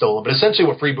had been stolen. But essentially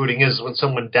what freebooting is when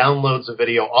someone downloads a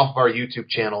video off of our YouTube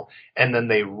channel and then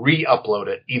they re-upload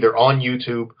it either on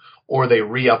YouTube or they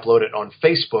re-upload it on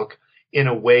Facebook in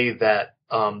a way that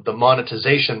the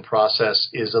monetization process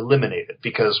is eliminated,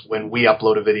 because when we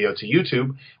upload a video to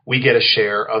YouTube, we get a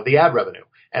share of the ad revenue.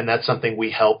 And that's something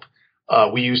we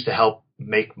use to help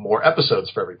make more episodes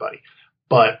for everybody.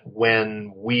 But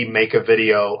when we make a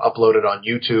video, upload it on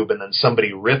YouTube, and then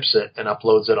somebody rips it and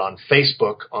uploads it on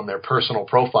Facebook on their personal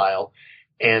profile,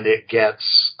 and it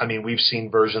gets, we've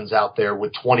seen versions out there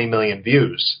with 20 million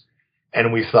views.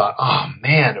 And we thought, oh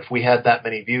man, if we had that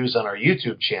many views on our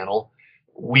YouTube channel,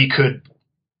 we could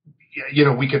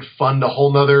fund a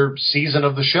whole nother season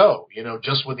of the show,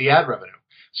 just with the ad revenue.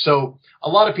 So a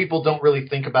lot of people don't really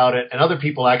think about it, and other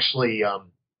people actually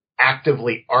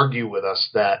actively argue with us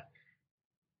that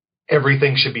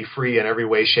everything should be free in every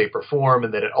way, shape, or form,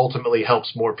 and that it ultimately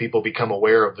helps more people become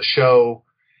aware of the show.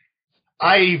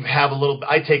 I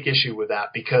take issue with that,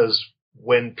 because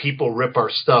when people rip our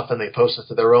stuff and they post it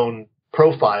to their own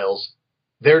profiles,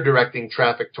 they're directing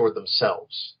traffic toward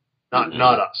themselves.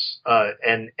 Not us.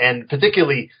 And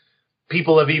particularly,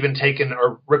 people have even taken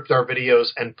or ripped our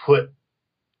videos and put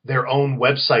their own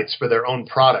websites for their own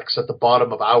products at the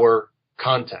bottom of our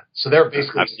content. So they're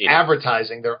basically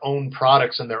advertising their own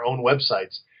products and their own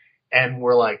websites. And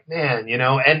we're like, man,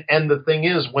 and the thing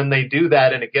is, when they do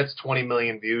that and it gets 20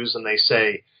 million views and they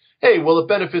say, hey, well, it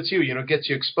benefits you, it gets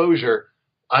you exposure.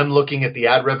 I'm looking at the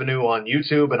ad revenue on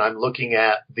YouTube, and I'm looking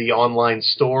at the online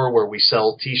store where we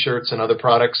sell T-shirts and other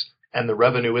products, and the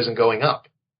revenue isn't going up.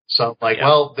 So I'm like,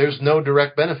 well, there's no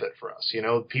direct benefit for us.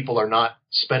 People are not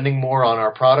spending more on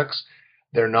our products.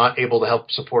 They're not able to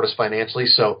help support us financially.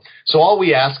 So all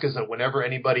we ask is that whenever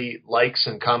anybody likes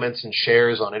and comments and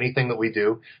shares on anything that we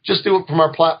do, just do it from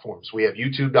our platforms. We have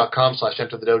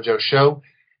youtube.com/EnterTheDojo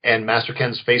and Master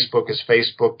Ken's Facebook is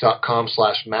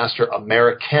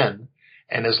facebook.com/MasterAmerican.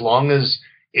 And as long as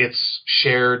it's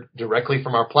shared directly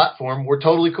from our platform, we're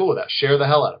totally cool with that. Share the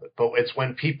hell out of it. But it's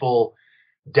when people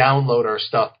download our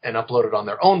stuff and upload it on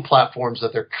their own platforms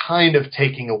that they're kind of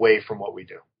taking away from what we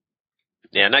do.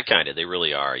 Yeah, not kind of. They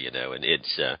really are, and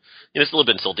it's it's a little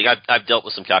bit insulting. I've dealt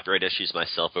with some copyright issues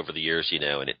myself over the years,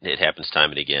 and it happens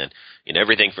time and again.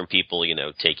 Everything from people,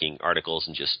 taking articles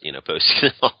and just, posting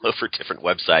them all over different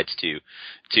websites to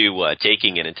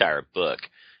taking an entire book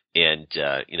and,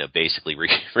 basically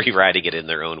rewriting it in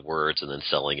their own words and then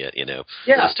selling it,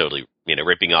 It's totally,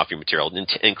 ripping off your material.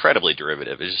 Incredibly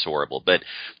derivative. It's just horrible. But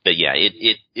yeah,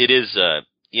 it is,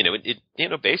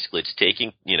 basically it's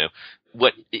taking,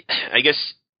 what I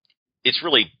guess it's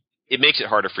really, it makes it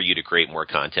harder for you to create more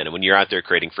content. And when you're out there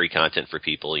creating free content for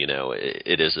people,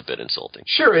 it is a bit insulting.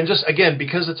 Sure. And just, again,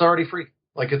 because it's already free.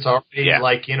 Like it's already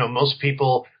most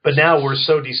people, but now we're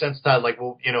so desensitized. Like,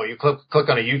 well, you click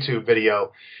on a YouTube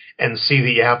video and see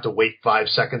that you have to wait 5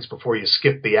 seconds before you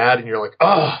skip the ad, and you're like,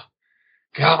 oh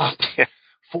God,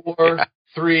 4,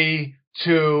 3,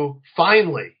 2,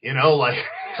 finally, yeah.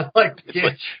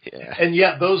 And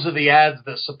yet those are the ads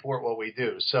that support what we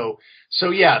do. So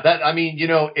yeah, that,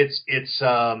 it's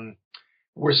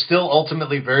we're still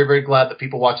ultimately very, very glad that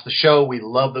people watch the show. We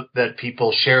love that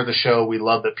people share the show. We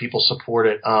love that people support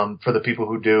it, for the people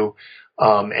who do.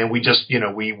 And we just,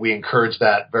 we encourage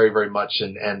that very, very much.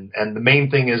 And the main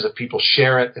thing is if people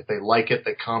share it, if they like it,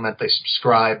 they comment, they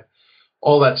subscribe,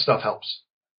 all that stuff helps.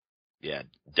 Yeah,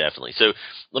 definitely. So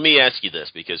let me ask you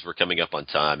this, because we're coming up on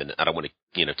time and I don't want to,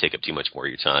 take up too much more of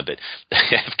your time, but I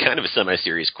have kind of a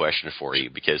semi-serious question for you,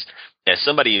 because as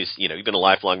somebody who's, you've been a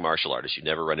lifelong martial artist, you've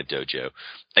never run a dojo,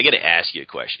 I got to ask you a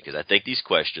question, because I think these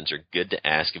questions are good to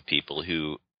ask of people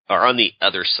who are on the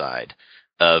other side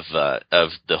of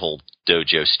the whole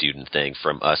dojo student thing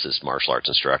from us as martial arts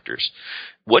instructors.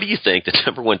 What do you think the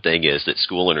number one thing is that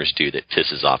school owners do that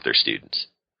pisses off their students?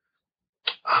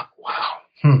 Wow.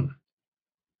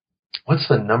 What's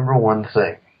the number one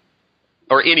thing?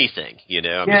 Or anything,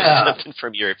 something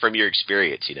from your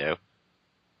experience,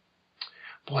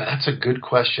 Boy, that's a good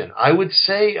question. I would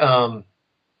say, boy,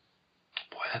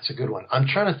 that's a good one. I'm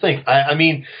trying to think. I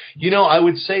mean, I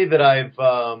would say that I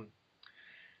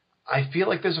feel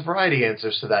like there's a variety of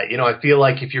answers to that. I feel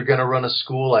like if you're going to run a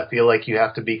school, I feel like you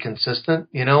have to be consistent.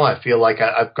 I feel like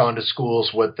I've gone to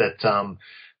schools that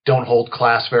don't hold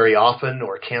class very often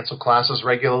or cancel classes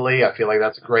regularly. I feel like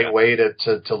that's a great way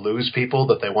to lose people,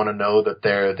 that they want to know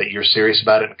that you're serious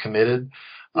about it and committed.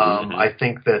 Mm-hmm. I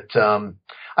think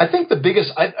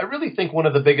I really think one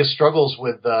of the biggest struggles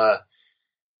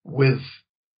with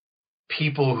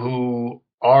people who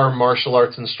are martial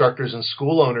arts instructors and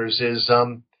school owners is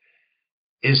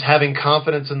having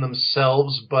confidence in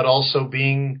themselves, but also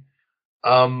being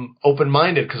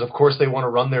open-minded, because of course they want to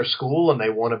run their school and they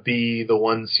want to be the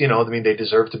ones, they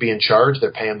deserve to be in charge.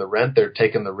 They're paying the rent, they're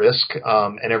taking the risk,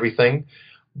 and everything.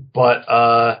 But,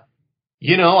 I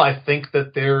think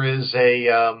that there is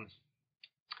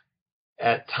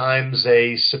at times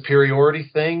a superiority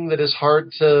thing that is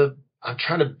hard to, I'm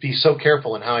trying to be so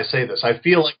careful in how I say this. I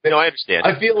feel like I understand.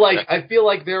 I feel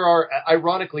like there are,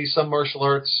 ironically, some martial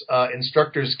arts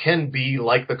instructors can be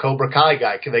like the Cobra Kai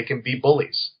guy. They can be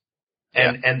bullies.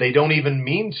 And they don't even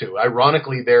mean to.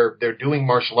 Ironically, they're doing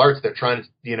martial arts. They're trying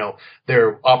to,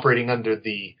 they're operating under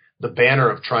the banner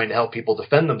of trying to help people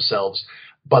defend themselves,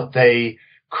 but they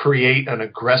create an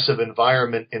aggressive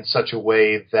environment in such a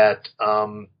way that,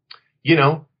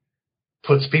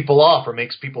 puts people off or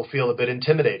makes people feel a bit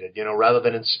intimidated, rather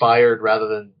than inspired,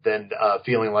 rather than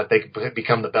feeling like they can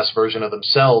become the best version of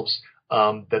themselves,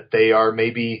 that they are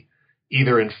maybe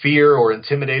either in fear or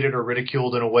intimidated or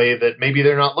ridiculed in a way that maybe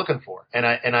they're not looking for.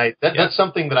 That's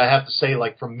something that I have to say,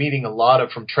 like from meeting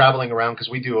from traveling around, because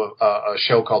we do a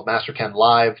show called Master Ken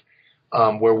Live,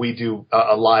 where we do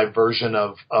a live version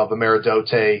of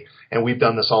Ameridote, and we've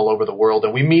done this all over the world.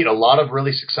 And we meet a lot of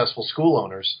really successful school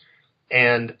owners.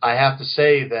 And I have to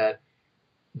say that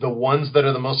the ones that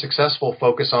are the most successful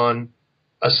focus on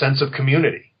a sense of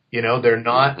community. They're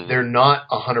not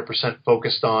 100%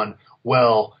 focused on,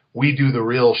 well, we do the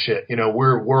real shit.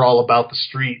 We're all about the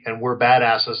street and we're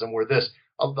badasses and we're this.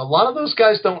 A lot of those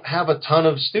guys don't have a ton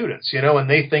of students, and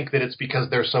they think that it's because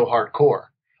they're so hardcore.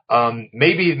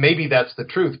 Maybe that's the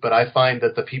truth, but I find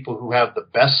that the people who have the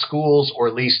best schools, or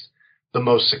at least the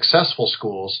most successful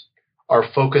schools, are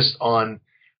focused on,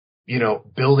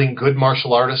 building good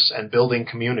martial artists and building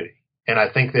community. And I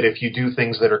think that if you do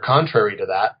things that are contrary to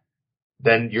that,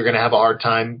 then you're going to have a hard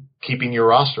time keeping your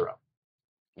roster up.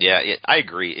 Yeah, I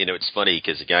agree. It's funny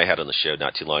because a guy I had on the show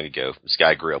not too long ago, this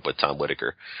guy I grew up with, Tom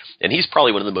Whitaker, and he's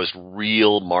probably one of the most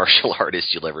real martial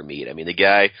artists you'll ever meet. I mean, the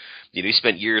guy, he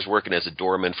spent years working as a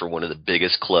doorman for one of the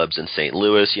biggest clubs in St.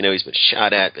 Louis. He's been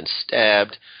shot at, been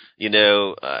stabbed,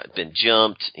 been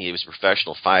jumped. He was a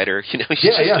professional fighter.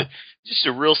 He's just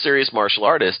a real serious martial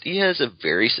artist. He has a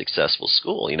very successful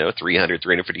school, 300,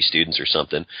 350 students or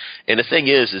something. And the thing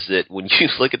is that when you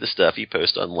look at the stuff he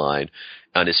posts online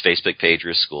on his Facebook page or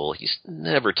his school, he's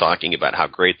never talking about how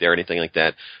great they are or anything like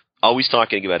that. Always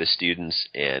talking about his students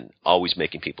and always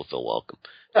making people feel welcome.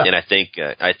 Yeah. And I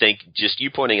think just you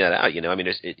pointing that out,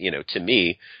 to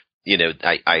me,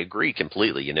 I agree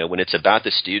completely. When it's about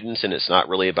the students and it's not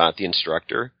really about the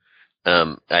instructor,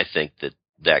 I think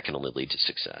that can only lead to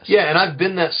success. Yeah, and I've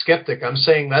been that skeptic. I'm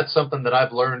saying that's something that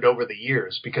I've learned over the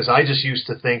years, because I just used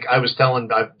to think,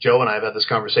 Joe and I have had this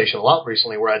conversation a lot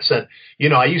recently, where I'd said,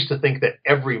 I used to think that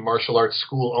every martial arts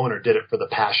school owner did it for the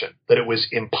passion, that it was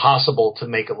impossible to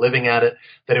make a living at it,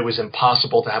 that it was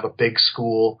impossible to have a big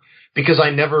school, because I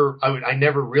never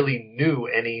really knew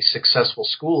any successful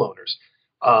school owners.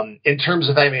 In terms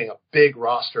of having a big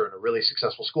roster and a really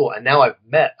successful school. And now I've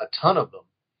met a ton of them,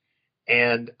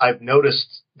 and I've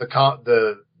noticed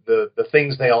the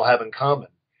things they all have in common.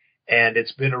 And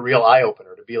it's been a real eye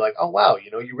opener to be like, oh wow,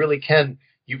 you really can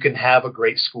have a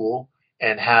great school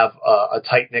and have a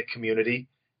tight knit community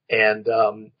and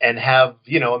have,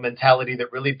 a mentality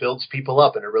that really builds people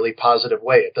up in a really positive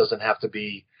way. It doesn't have to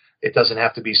be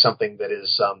something that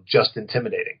is just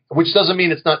intimidating, which doesn't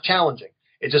mean it's not challenging.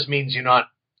 It just means you're not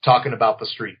talking about the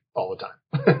street all the time.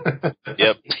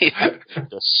 Yep.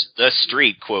 The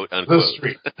street, quote unquote. The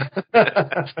street.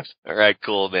 All right,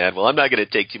 cool, man. Well, I'm not going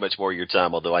to take too much more of your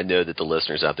time, although I know that the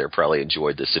listeners out there probably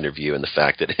enjoyed this interview and the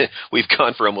fact that we've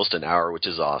gone for almost an hour, which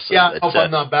is awesome. Yeah, I hope I'm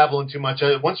not babbling too much.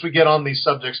 Once we get on these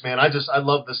subjects, man, I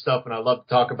love this stuff and I love to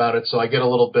talk about it, so I get a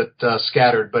little bit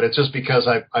scattered, but it's just because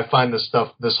I find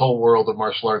this whole world of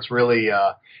martial arts really,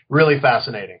 really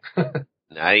fascinating.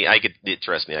 I could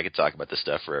trust me. I could talk about this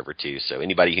stuff forever too. So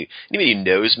anybody who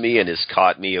knows me and has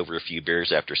caught me over a few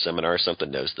beers after a seminar or something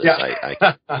knows this.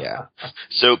 Yeah. Yeah.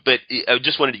 So, but I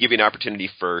just wanted to give you an opportunity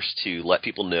first to let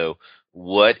people know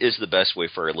what is the best way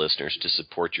for our listeners to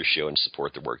support your show and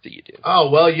support the work that you do? Oh,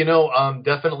 well,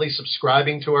 definitely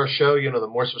subscribing to our show. The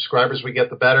more subscribers we get,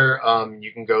 the better.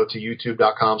 You can go to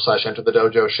youtube.com/Enter the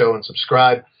Dojo Show and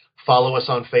subscribe. Follow us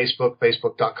on Facebook,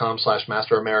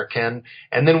 facebook.com/MasterAmerican.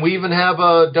 And then we even have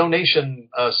a donation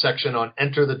section on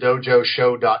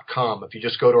enterthedojoshow.com. If you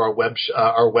just go to our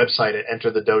website at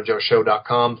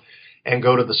enterthedojoshow.com and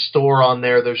go to the store on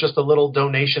there, there's just a little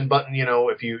donation button.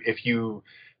 If you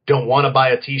don't want to buy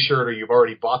a t-shirt or you've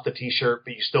already bought the t-shirt,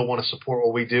 but you still want to support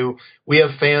what we do. We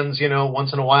have fans,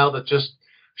 once in a while that just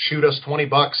shoot us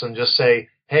 $20 and just say,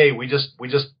 hey, we just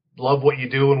love what you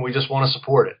do and we just want to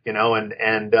support it,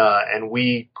 and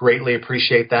we greatly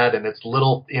appreciate that. And it's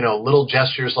little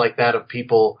gestures like that of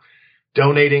people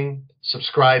donating,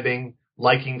 subscribing,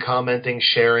 liking, commenting,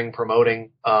 sharing,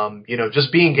 promoting,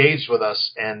 just be engaged with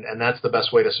us. And that's the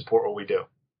best way to support what we do.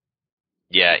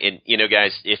 Yeah, and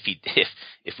guys, if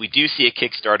we do see a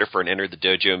Kickstarter for an Enter the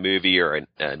Dojo movie or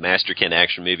a Master Ken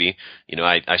action movie,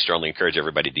 I strongly encourage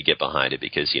everybody to get behind it,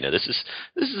 because this is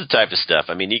the type of stuff.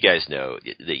 I mean, you guys know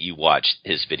that you watch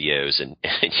his videos and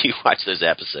you watch those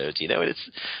episodes.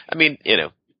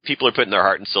 People are putting their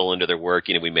heart and soul into their work.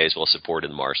 We may as well support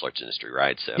in the martial arts industry,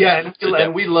 right? So yeah,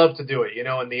 and we love to do it.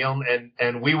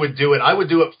 And we would do it. I would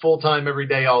do it full time every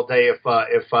day, all day if I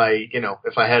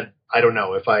had, I don't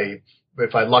know, if I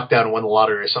lucked out and won the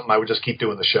lottery or something, I would just keep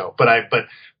doing the show. But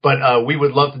we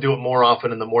would love to do it more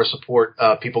often, and the more support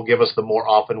people give us, the more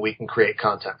often we can create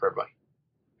content for everybody.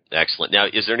 Excellent. Now,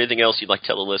 is there anything else you'd like to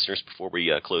tell the listeners before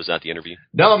we close out the interview?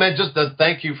 No, man, just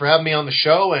thank you for having me on the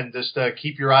show, and just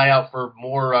keep your eye out for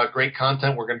more great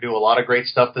content. We're going to do a lot of great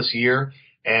stuff this year.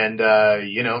 And,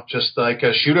 just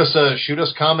shoot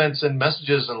us comments and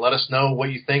messages and let us know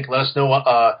what you think. Let us know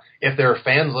if there are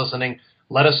fans listening.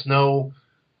 Let us know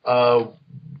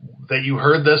that you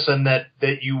heard this and that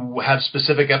you have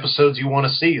specific episodes you want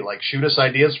to see. Like, shoot us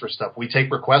ideas for stuff. We take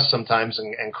requests sometimes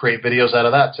and create videos out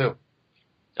of that too.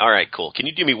 All right, cool. Can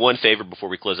you do me one favor before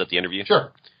we close up the interview?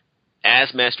 Sure.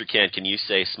 As Master Ken, can you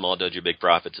say Small Dojo Big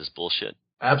Profits is bullshit?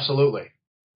 Absolutely.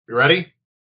 You ready?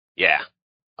 Yeah.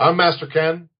 I'm Master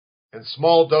Ken, and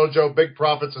Small Dojo Big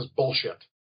Profits is bullshit.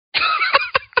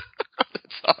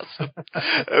 Awesome.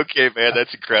 Okay, man,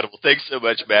 that's incredible. Thanks so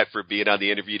much, Matt, for being on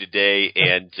the interview today,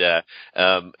 and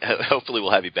hopefully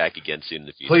we'll have you back again soon in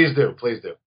the future. Please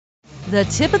do. The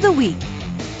tip of the week.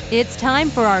 It's time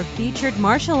for our featured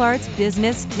martial arts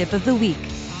business tip of the week.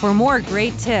 For more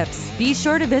great tips, be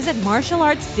sure to visit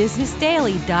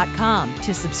martialartsbusinessdaily.com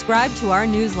to subscribe to our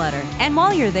newsletter. And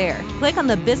while you're there, click on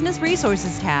the Business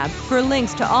Resources tab for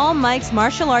links to all Mike's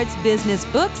martial arts business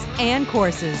books and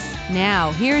courses.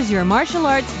 Now, here's your martial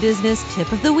arts business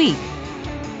tip of the week.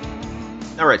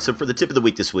 All right, so for the tip of the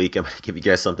week this week, I'm going to give you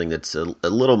guys something that's a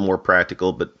little more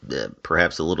practical, but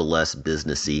perhaps a little less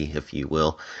businessy, if you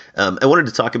will. I wanted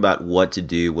to talk about what to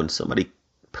do when somebody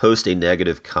post a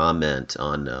negative comment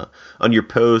on your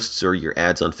posts or your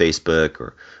ads on Facebook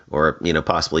or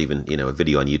possibly even a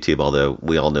video on YouTube. Although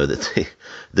we all know that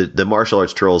the martial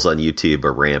arts trolls on YouTube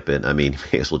are rampant. I mean, you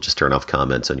may as well just turn off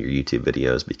comments on your YouTube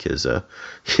videos, because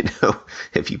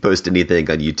if you post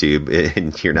anything on YouTube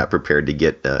and you're not prepared to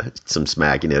get some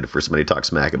smack, for somebody to talk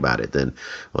smack about it, then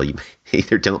you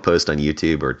either don't post on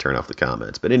YouTube or turn off the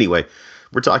comments. But anyway,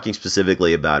 we're talking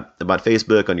specifically about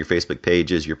Facebook. On your Facebook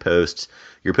pages, your post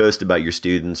about your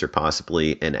students, or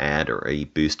possibly an ad or a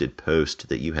boosted post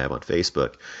that you have on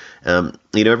Facebook.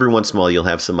 Every once in a while you'll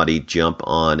have somebody jump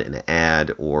on an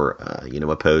ad or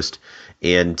a post,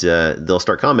 and they'll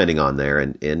start commenting on there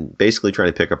and basically trying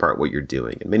to pick apart what you're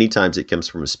doing. And many times it comes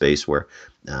from a space where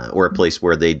or a place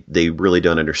where they really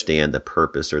don't understand the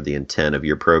purpose or the intent of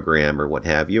your program or what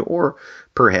have you, or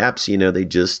perhaps they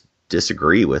just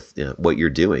disagree with what you're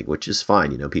doing, which is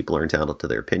fine. People are entitled to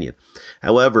their opinion.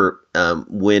 However,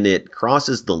 when it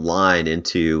crosses the line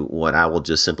into what I will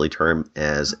just simply term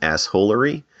as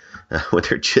assholery, when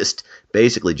they're just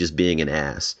basically just being an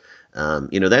ass,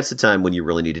 that's the time when you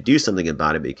really need to do something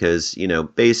about it, because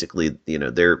basically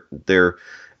they're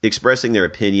expressing their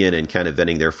opinion and kind of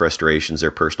venting their frustrations,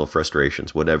 their personal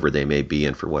frustrations, whatever they may be,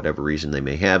 and for whatever reason they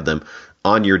may have them,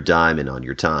 on your dime and on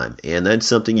your time. And that's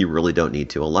something you really don't need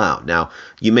to allow. Now,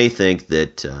 you may think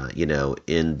that,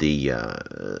 in the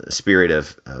spirit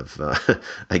of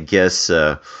I guess,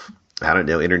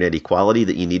 internet equality,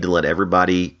 that you need to let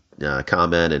everybody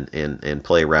comment and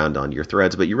play around on your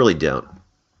threads, but you really don't.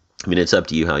 I mean, it's up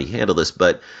to you how you handle this,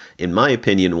 but in my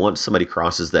opinion, once somebody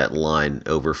crosses that line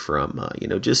over from,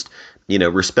 just,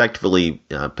 respectfully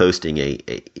posting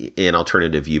an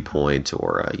alternative viewpoint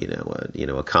or,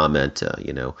 a comment,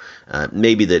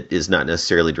 maybe that is not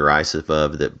necessarily derisive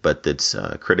of that, but that's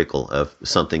critical of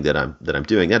something that I'm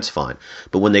doing, that's fine.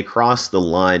 But when they cross the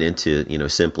line into,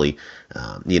 simply,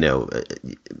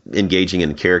 engaging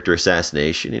in character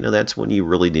assassination, that's when you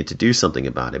really need to do something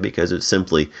about it, because it's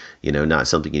simply, not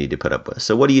something you need to put up with.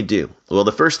 So what do you do? Well,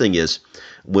 the first thing is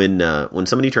when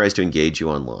somebody tries to engage you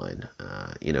online,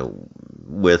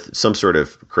 with some sort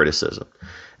of criticism,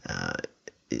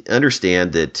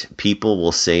 understand that people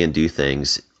will say and do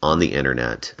things on the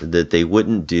internet that they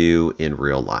wouldn't do in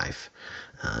real life.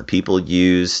 People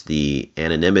use the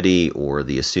anonymity or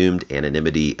the assumed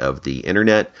anonymity of the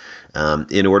internet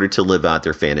in order to live out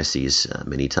their fantasies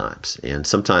many times. And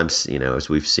sometimes, as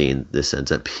we've seen, this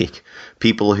ends up being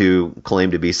people who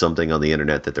claim to be something on the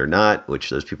internet that they're not, which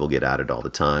those people get outed all the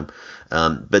time.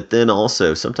 But then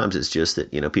also sometimes it's just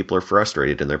that, people are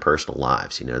frustrated in their personal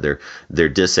lives. They're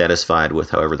dissatisfied with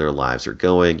however their lives are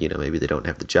going. Maybe they don't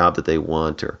have the job that they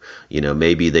want, or,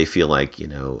 maybe they feel like,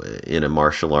 in a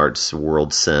martial arts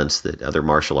world sense, that other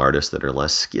martial artists that are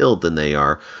less skilled than they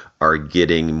are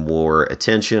getting more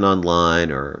attention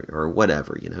online or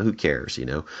whatever, who cares,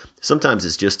 Sometimes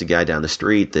it's just a guy down the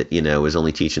street that, is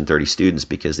only teaching 30 students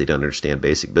because they don't understand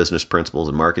basic business principles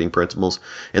and marketing principles,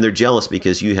 and they're jealous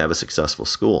because you have a successful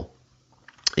school.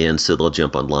 And so they'll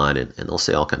jump online and they'll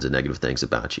say all kinds of negative things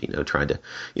about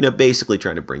you, basically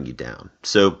trying to bring you down.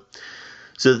 So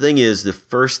the thing is, the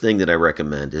first thing that I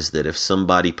recommend is that if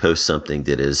somebody posts something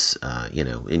that is,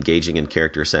 engaging in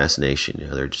character assassination,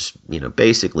 they're just,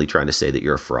 basically trying to say that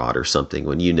you're a fraud or something,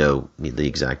 when the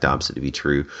exact opposite to be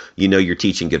true. You're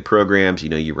teaching good programs,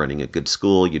 you're running a good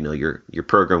school, your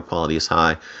program quality is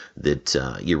high, that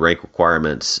your rank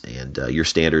requirements and your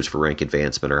standards for rank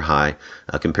advancement are high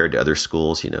compared to other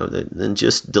schools, then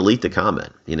just delete the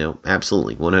comment,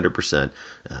 absolutely, 100%,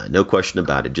 no question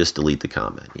about it, just delete the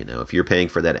comment. If you're paying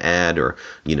for that ad, or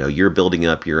you're building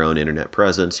up your own internet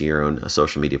presence, your own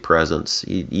social media presence,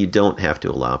 you don't have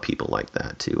to allow people like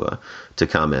that to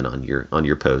comment on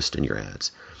your post and your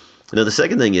ads. Now, the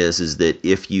second thing is that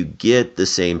if you get the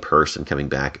same person coming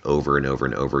back over and over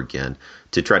and over again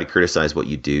to try to criticize what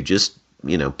you do, just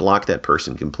block that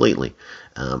person completely.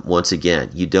 Once again,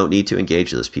 you don't need to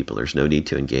engage those people. There's no need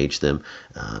to engage them.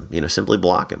 Simply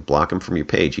block them from your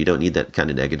page. You don't need that kind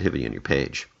of negativity on your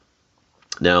page.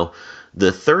 Now,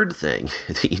 the third thing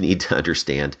that you need to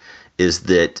understand is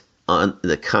that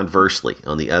conversely,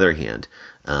 on the other hand,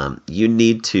 you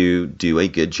need to do a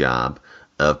good job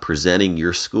of presenting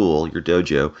your school, your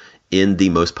dojo, in the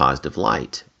most positive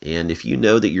light. And if you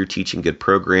know that you're teaching good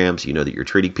programs, you know that you're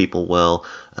treating people well,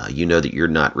 you know that you're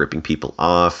not ripping people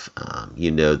off, you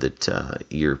know that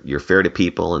you're fair to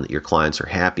people and that your clients are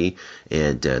happy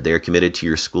and they're committed to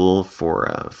your school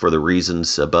for the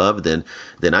reasons above, then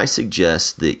I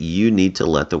suggest that you need to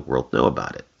let the world know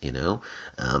about it.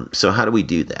 So how do we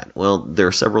do that? Well, there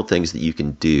are several things that you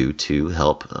can do to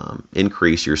help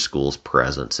increase your school's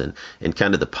presence and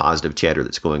kind of the positive chatter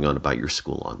that's going on about your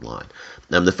school online.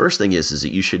 The first thing is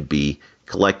that you should be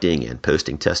collecting and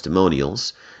posting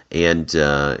testimonials, and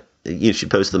you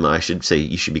should post them. I should say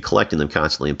you should be collecting them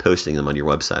constantly and posting them on your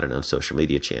website and on social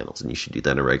media channels, and you should do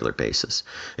that on a regular basis.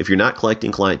 If you're not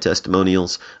collecting client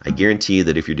testimonials, I guarantee you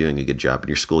that if you're doing a good job in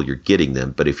your school, you're getting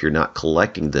them. But if you're not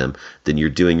collecting them, then you're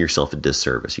doing yourself a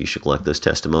disservice. You should collect those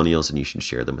testimonials and you should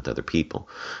share them with other people.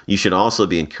 You should also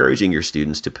be encouraging your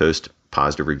students to post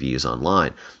positive reviews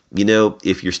online.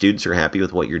 If your students are happy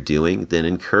with what you're doing, then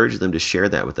encourage them to share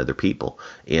that with other people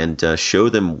and show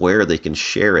them where they can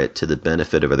share it to the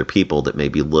benefit of other people that may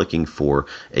be looking for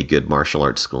a good martial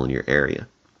arts school in your area.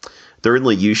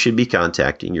 Thirdly, you should be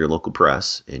contacting your local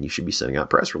press and you should be sending out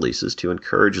press releases to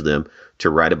encourage them to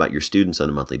write about your students on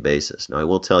a monthly basis. Now, I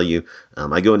will tell you,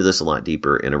 I go into this a lot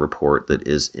deeper in a report that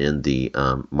is in the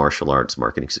Martial Arts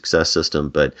Marketing Success System,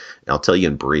 but I'll tell you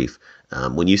in brief.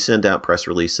 When you send out press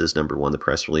releases, number one, the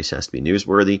press release has to be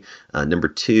newsworthy. Number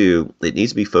two, it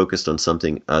needs to be focused on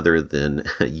something other than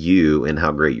you and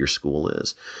how great your school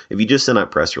is. If you just send out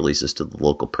press releases to the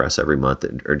local press every month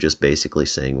that are just basically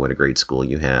saying what a great school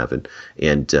you have and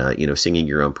singing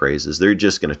your own praises, they're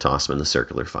just going to toss them in the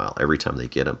circular file every time they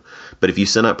get them. But if you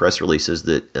send out press releases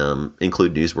that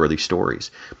include newsworthy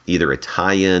stories, either a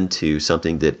tie-in to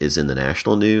something that is in the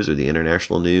national news or the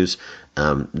international news,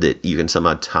 that you can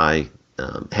somehow tie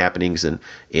happenings and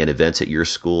events at your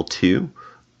school too,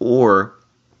 or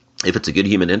If it's a good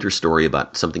human interest story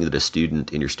about something that a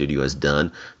student in your studio has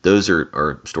done, those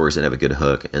are stories that have a good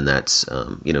hook, and that's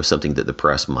something that the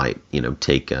press might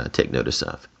take notice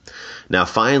of. Now,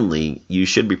 finally, you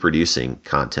should be producing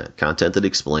content that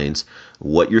explains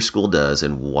what your school does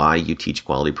and why you teach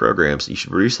quality programs. You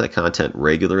should produce that content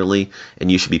regularly,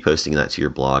 and you should be posting that to your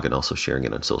blog and also sharing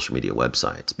it on social media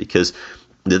websites. Because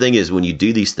the thing is, when you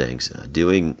do these things,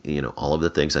 doing all of the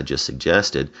things I just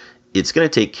suggested, it's going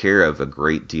to take care of a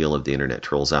great deal of the internet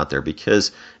trolls out there, because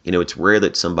it's rare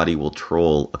that somebody will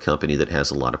troll a company that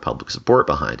has a lot of public support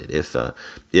behind it. If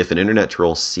an internet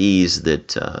troll sees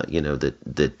that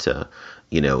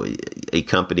a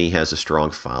company has a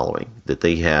strong following, that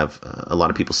they have a lot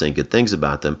of people saying good things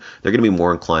about them, they're going to be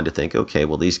more inclined to think, okay,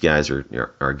 well, these guys are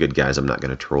good guys, I'm not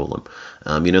going to troll them.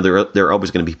 There are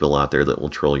always going to be people out there that will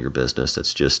troll your business.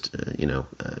 That's just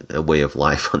a way of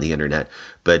life on the internet,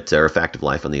 or a fact of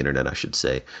life on the internet, I should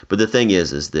say. But the thing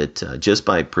is that just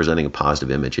by presenting a positive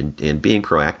image and being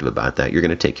proactive about that, you're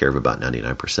going to take care of about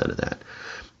 99% of that.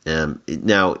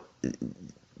 Now,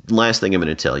 last thing I'm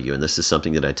going to tell you, and this is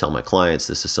something that I tell my clients,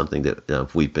 this is something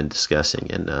that we've been discussing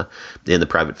in the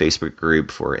private Facebook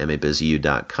group for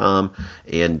MABizU.com.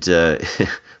 And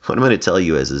what I'm going to tell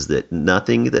you is that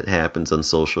nothing that happens on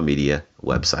social media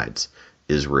websites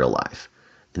is real life.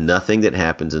 Nothing that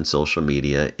happens in social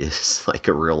media is like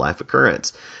a real life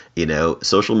occurrence.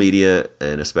 Social media,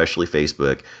 and especially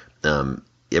Facebook,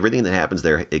 everything that happens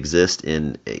there exists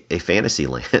in a fantasy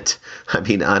land. I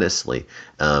mean, honestly,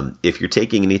 if you're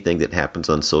taking anything that happens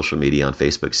on social media, on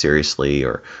Facebook, seriously,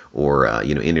 or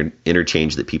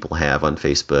interchange that people have on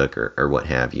Facebook or what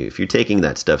have you, if you're taking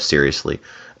that stuff seriously,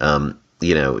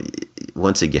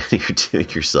 once again, you're doing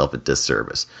yourself a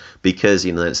disservice, because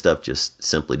that stuff just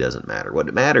simply doesn't matter.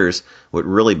 What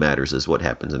really matters is what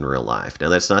happens in real life. Now,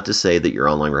 that's not to say that your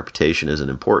online reputation isn't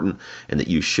important and that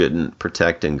you shouldn't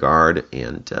protect and guard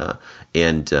and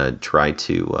try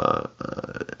to,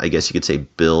 I guess you could say,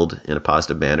 build in a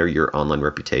positive manner your online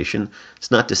reputation.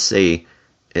 It's not to say,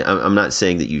 I'm not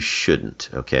saying that you shouldn't,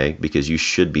 okay? Because you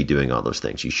should be doing all those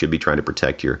things. You should be trying to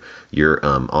protect your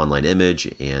online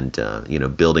image and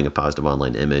building a positive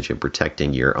online image and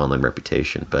protecting your online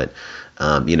reputation. But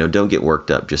don't get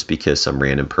worked up just because some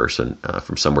random person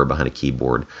from somewhere behind a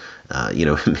keyboard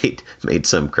made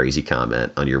some crazy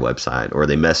comment on your website, or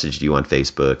they messaged you on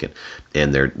Facebook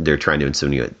and they're trying to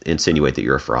insinuate that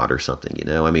you're a fraud or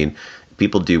something. I mean,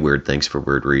 people do weird things for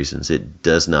weird reasons. It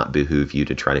does not behoove you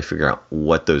to try to figure out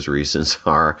what those reasons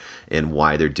are and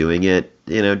why they're doing it.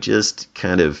 Just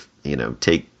kind of,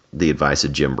 take the advice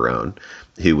of Jim Brown,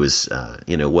 who was,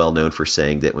 well known for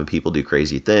saying that when people do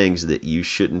crazy things, that you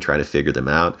shouldn't try to figure them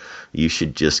out. You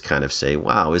should just kind of say,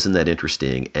 wow, isn't that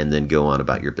interesting? And then go on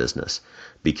about your business,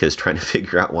 because trying to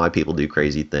figure out why people do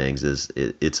crazy things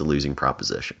it's a losing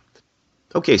proposition.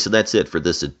 Okay, so that's it for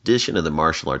this edition of the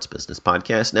Martial Arts Business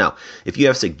Podcast. Now, if you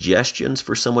have suggestions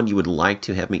for someone you would like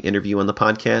to have me interview on the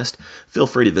podcast, feel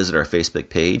free to visit our Facebook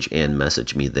page and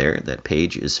message me there. That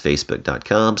page is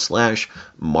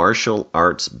facebook.com/Martial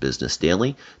Arts Business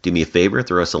Daily. Do me a favor,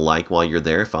 throw us a like while you're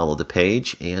there, follow the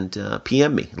page, and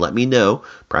PM me. Let me know,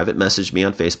 private message me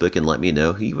on Facebook, and let me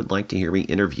know who you would like to hear me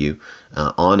interview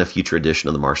on a future edition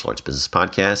of the Martial Arts Business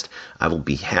Podcast. I will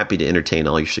be happy to entertain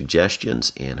all your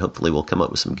suggestions, and hopefully we'll come up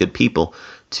with some good people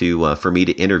for me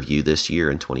to interview this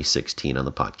year in 2016 on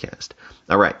the podcast.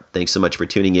 All right. Thanks so much for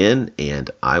tuning in,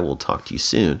 and I will talk to you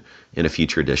soon in a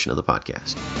future edition of the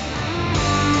podcast.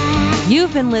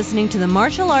 You've been listening to the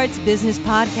Martial Arts Business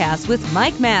Podcast with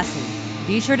Mike Massey.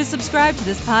 Be sure to subscribe to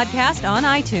this podcast on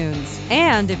iTunes.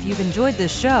 And if you've enjoyed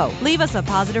this show, leave us a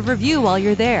positive review while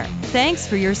you're there. Thanks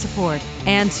for your support.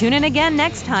 And tune in again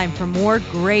next time for more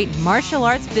great martial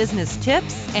arts business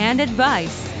tips and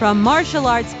advice from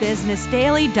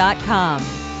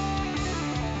martialartsbusinessdaily.com.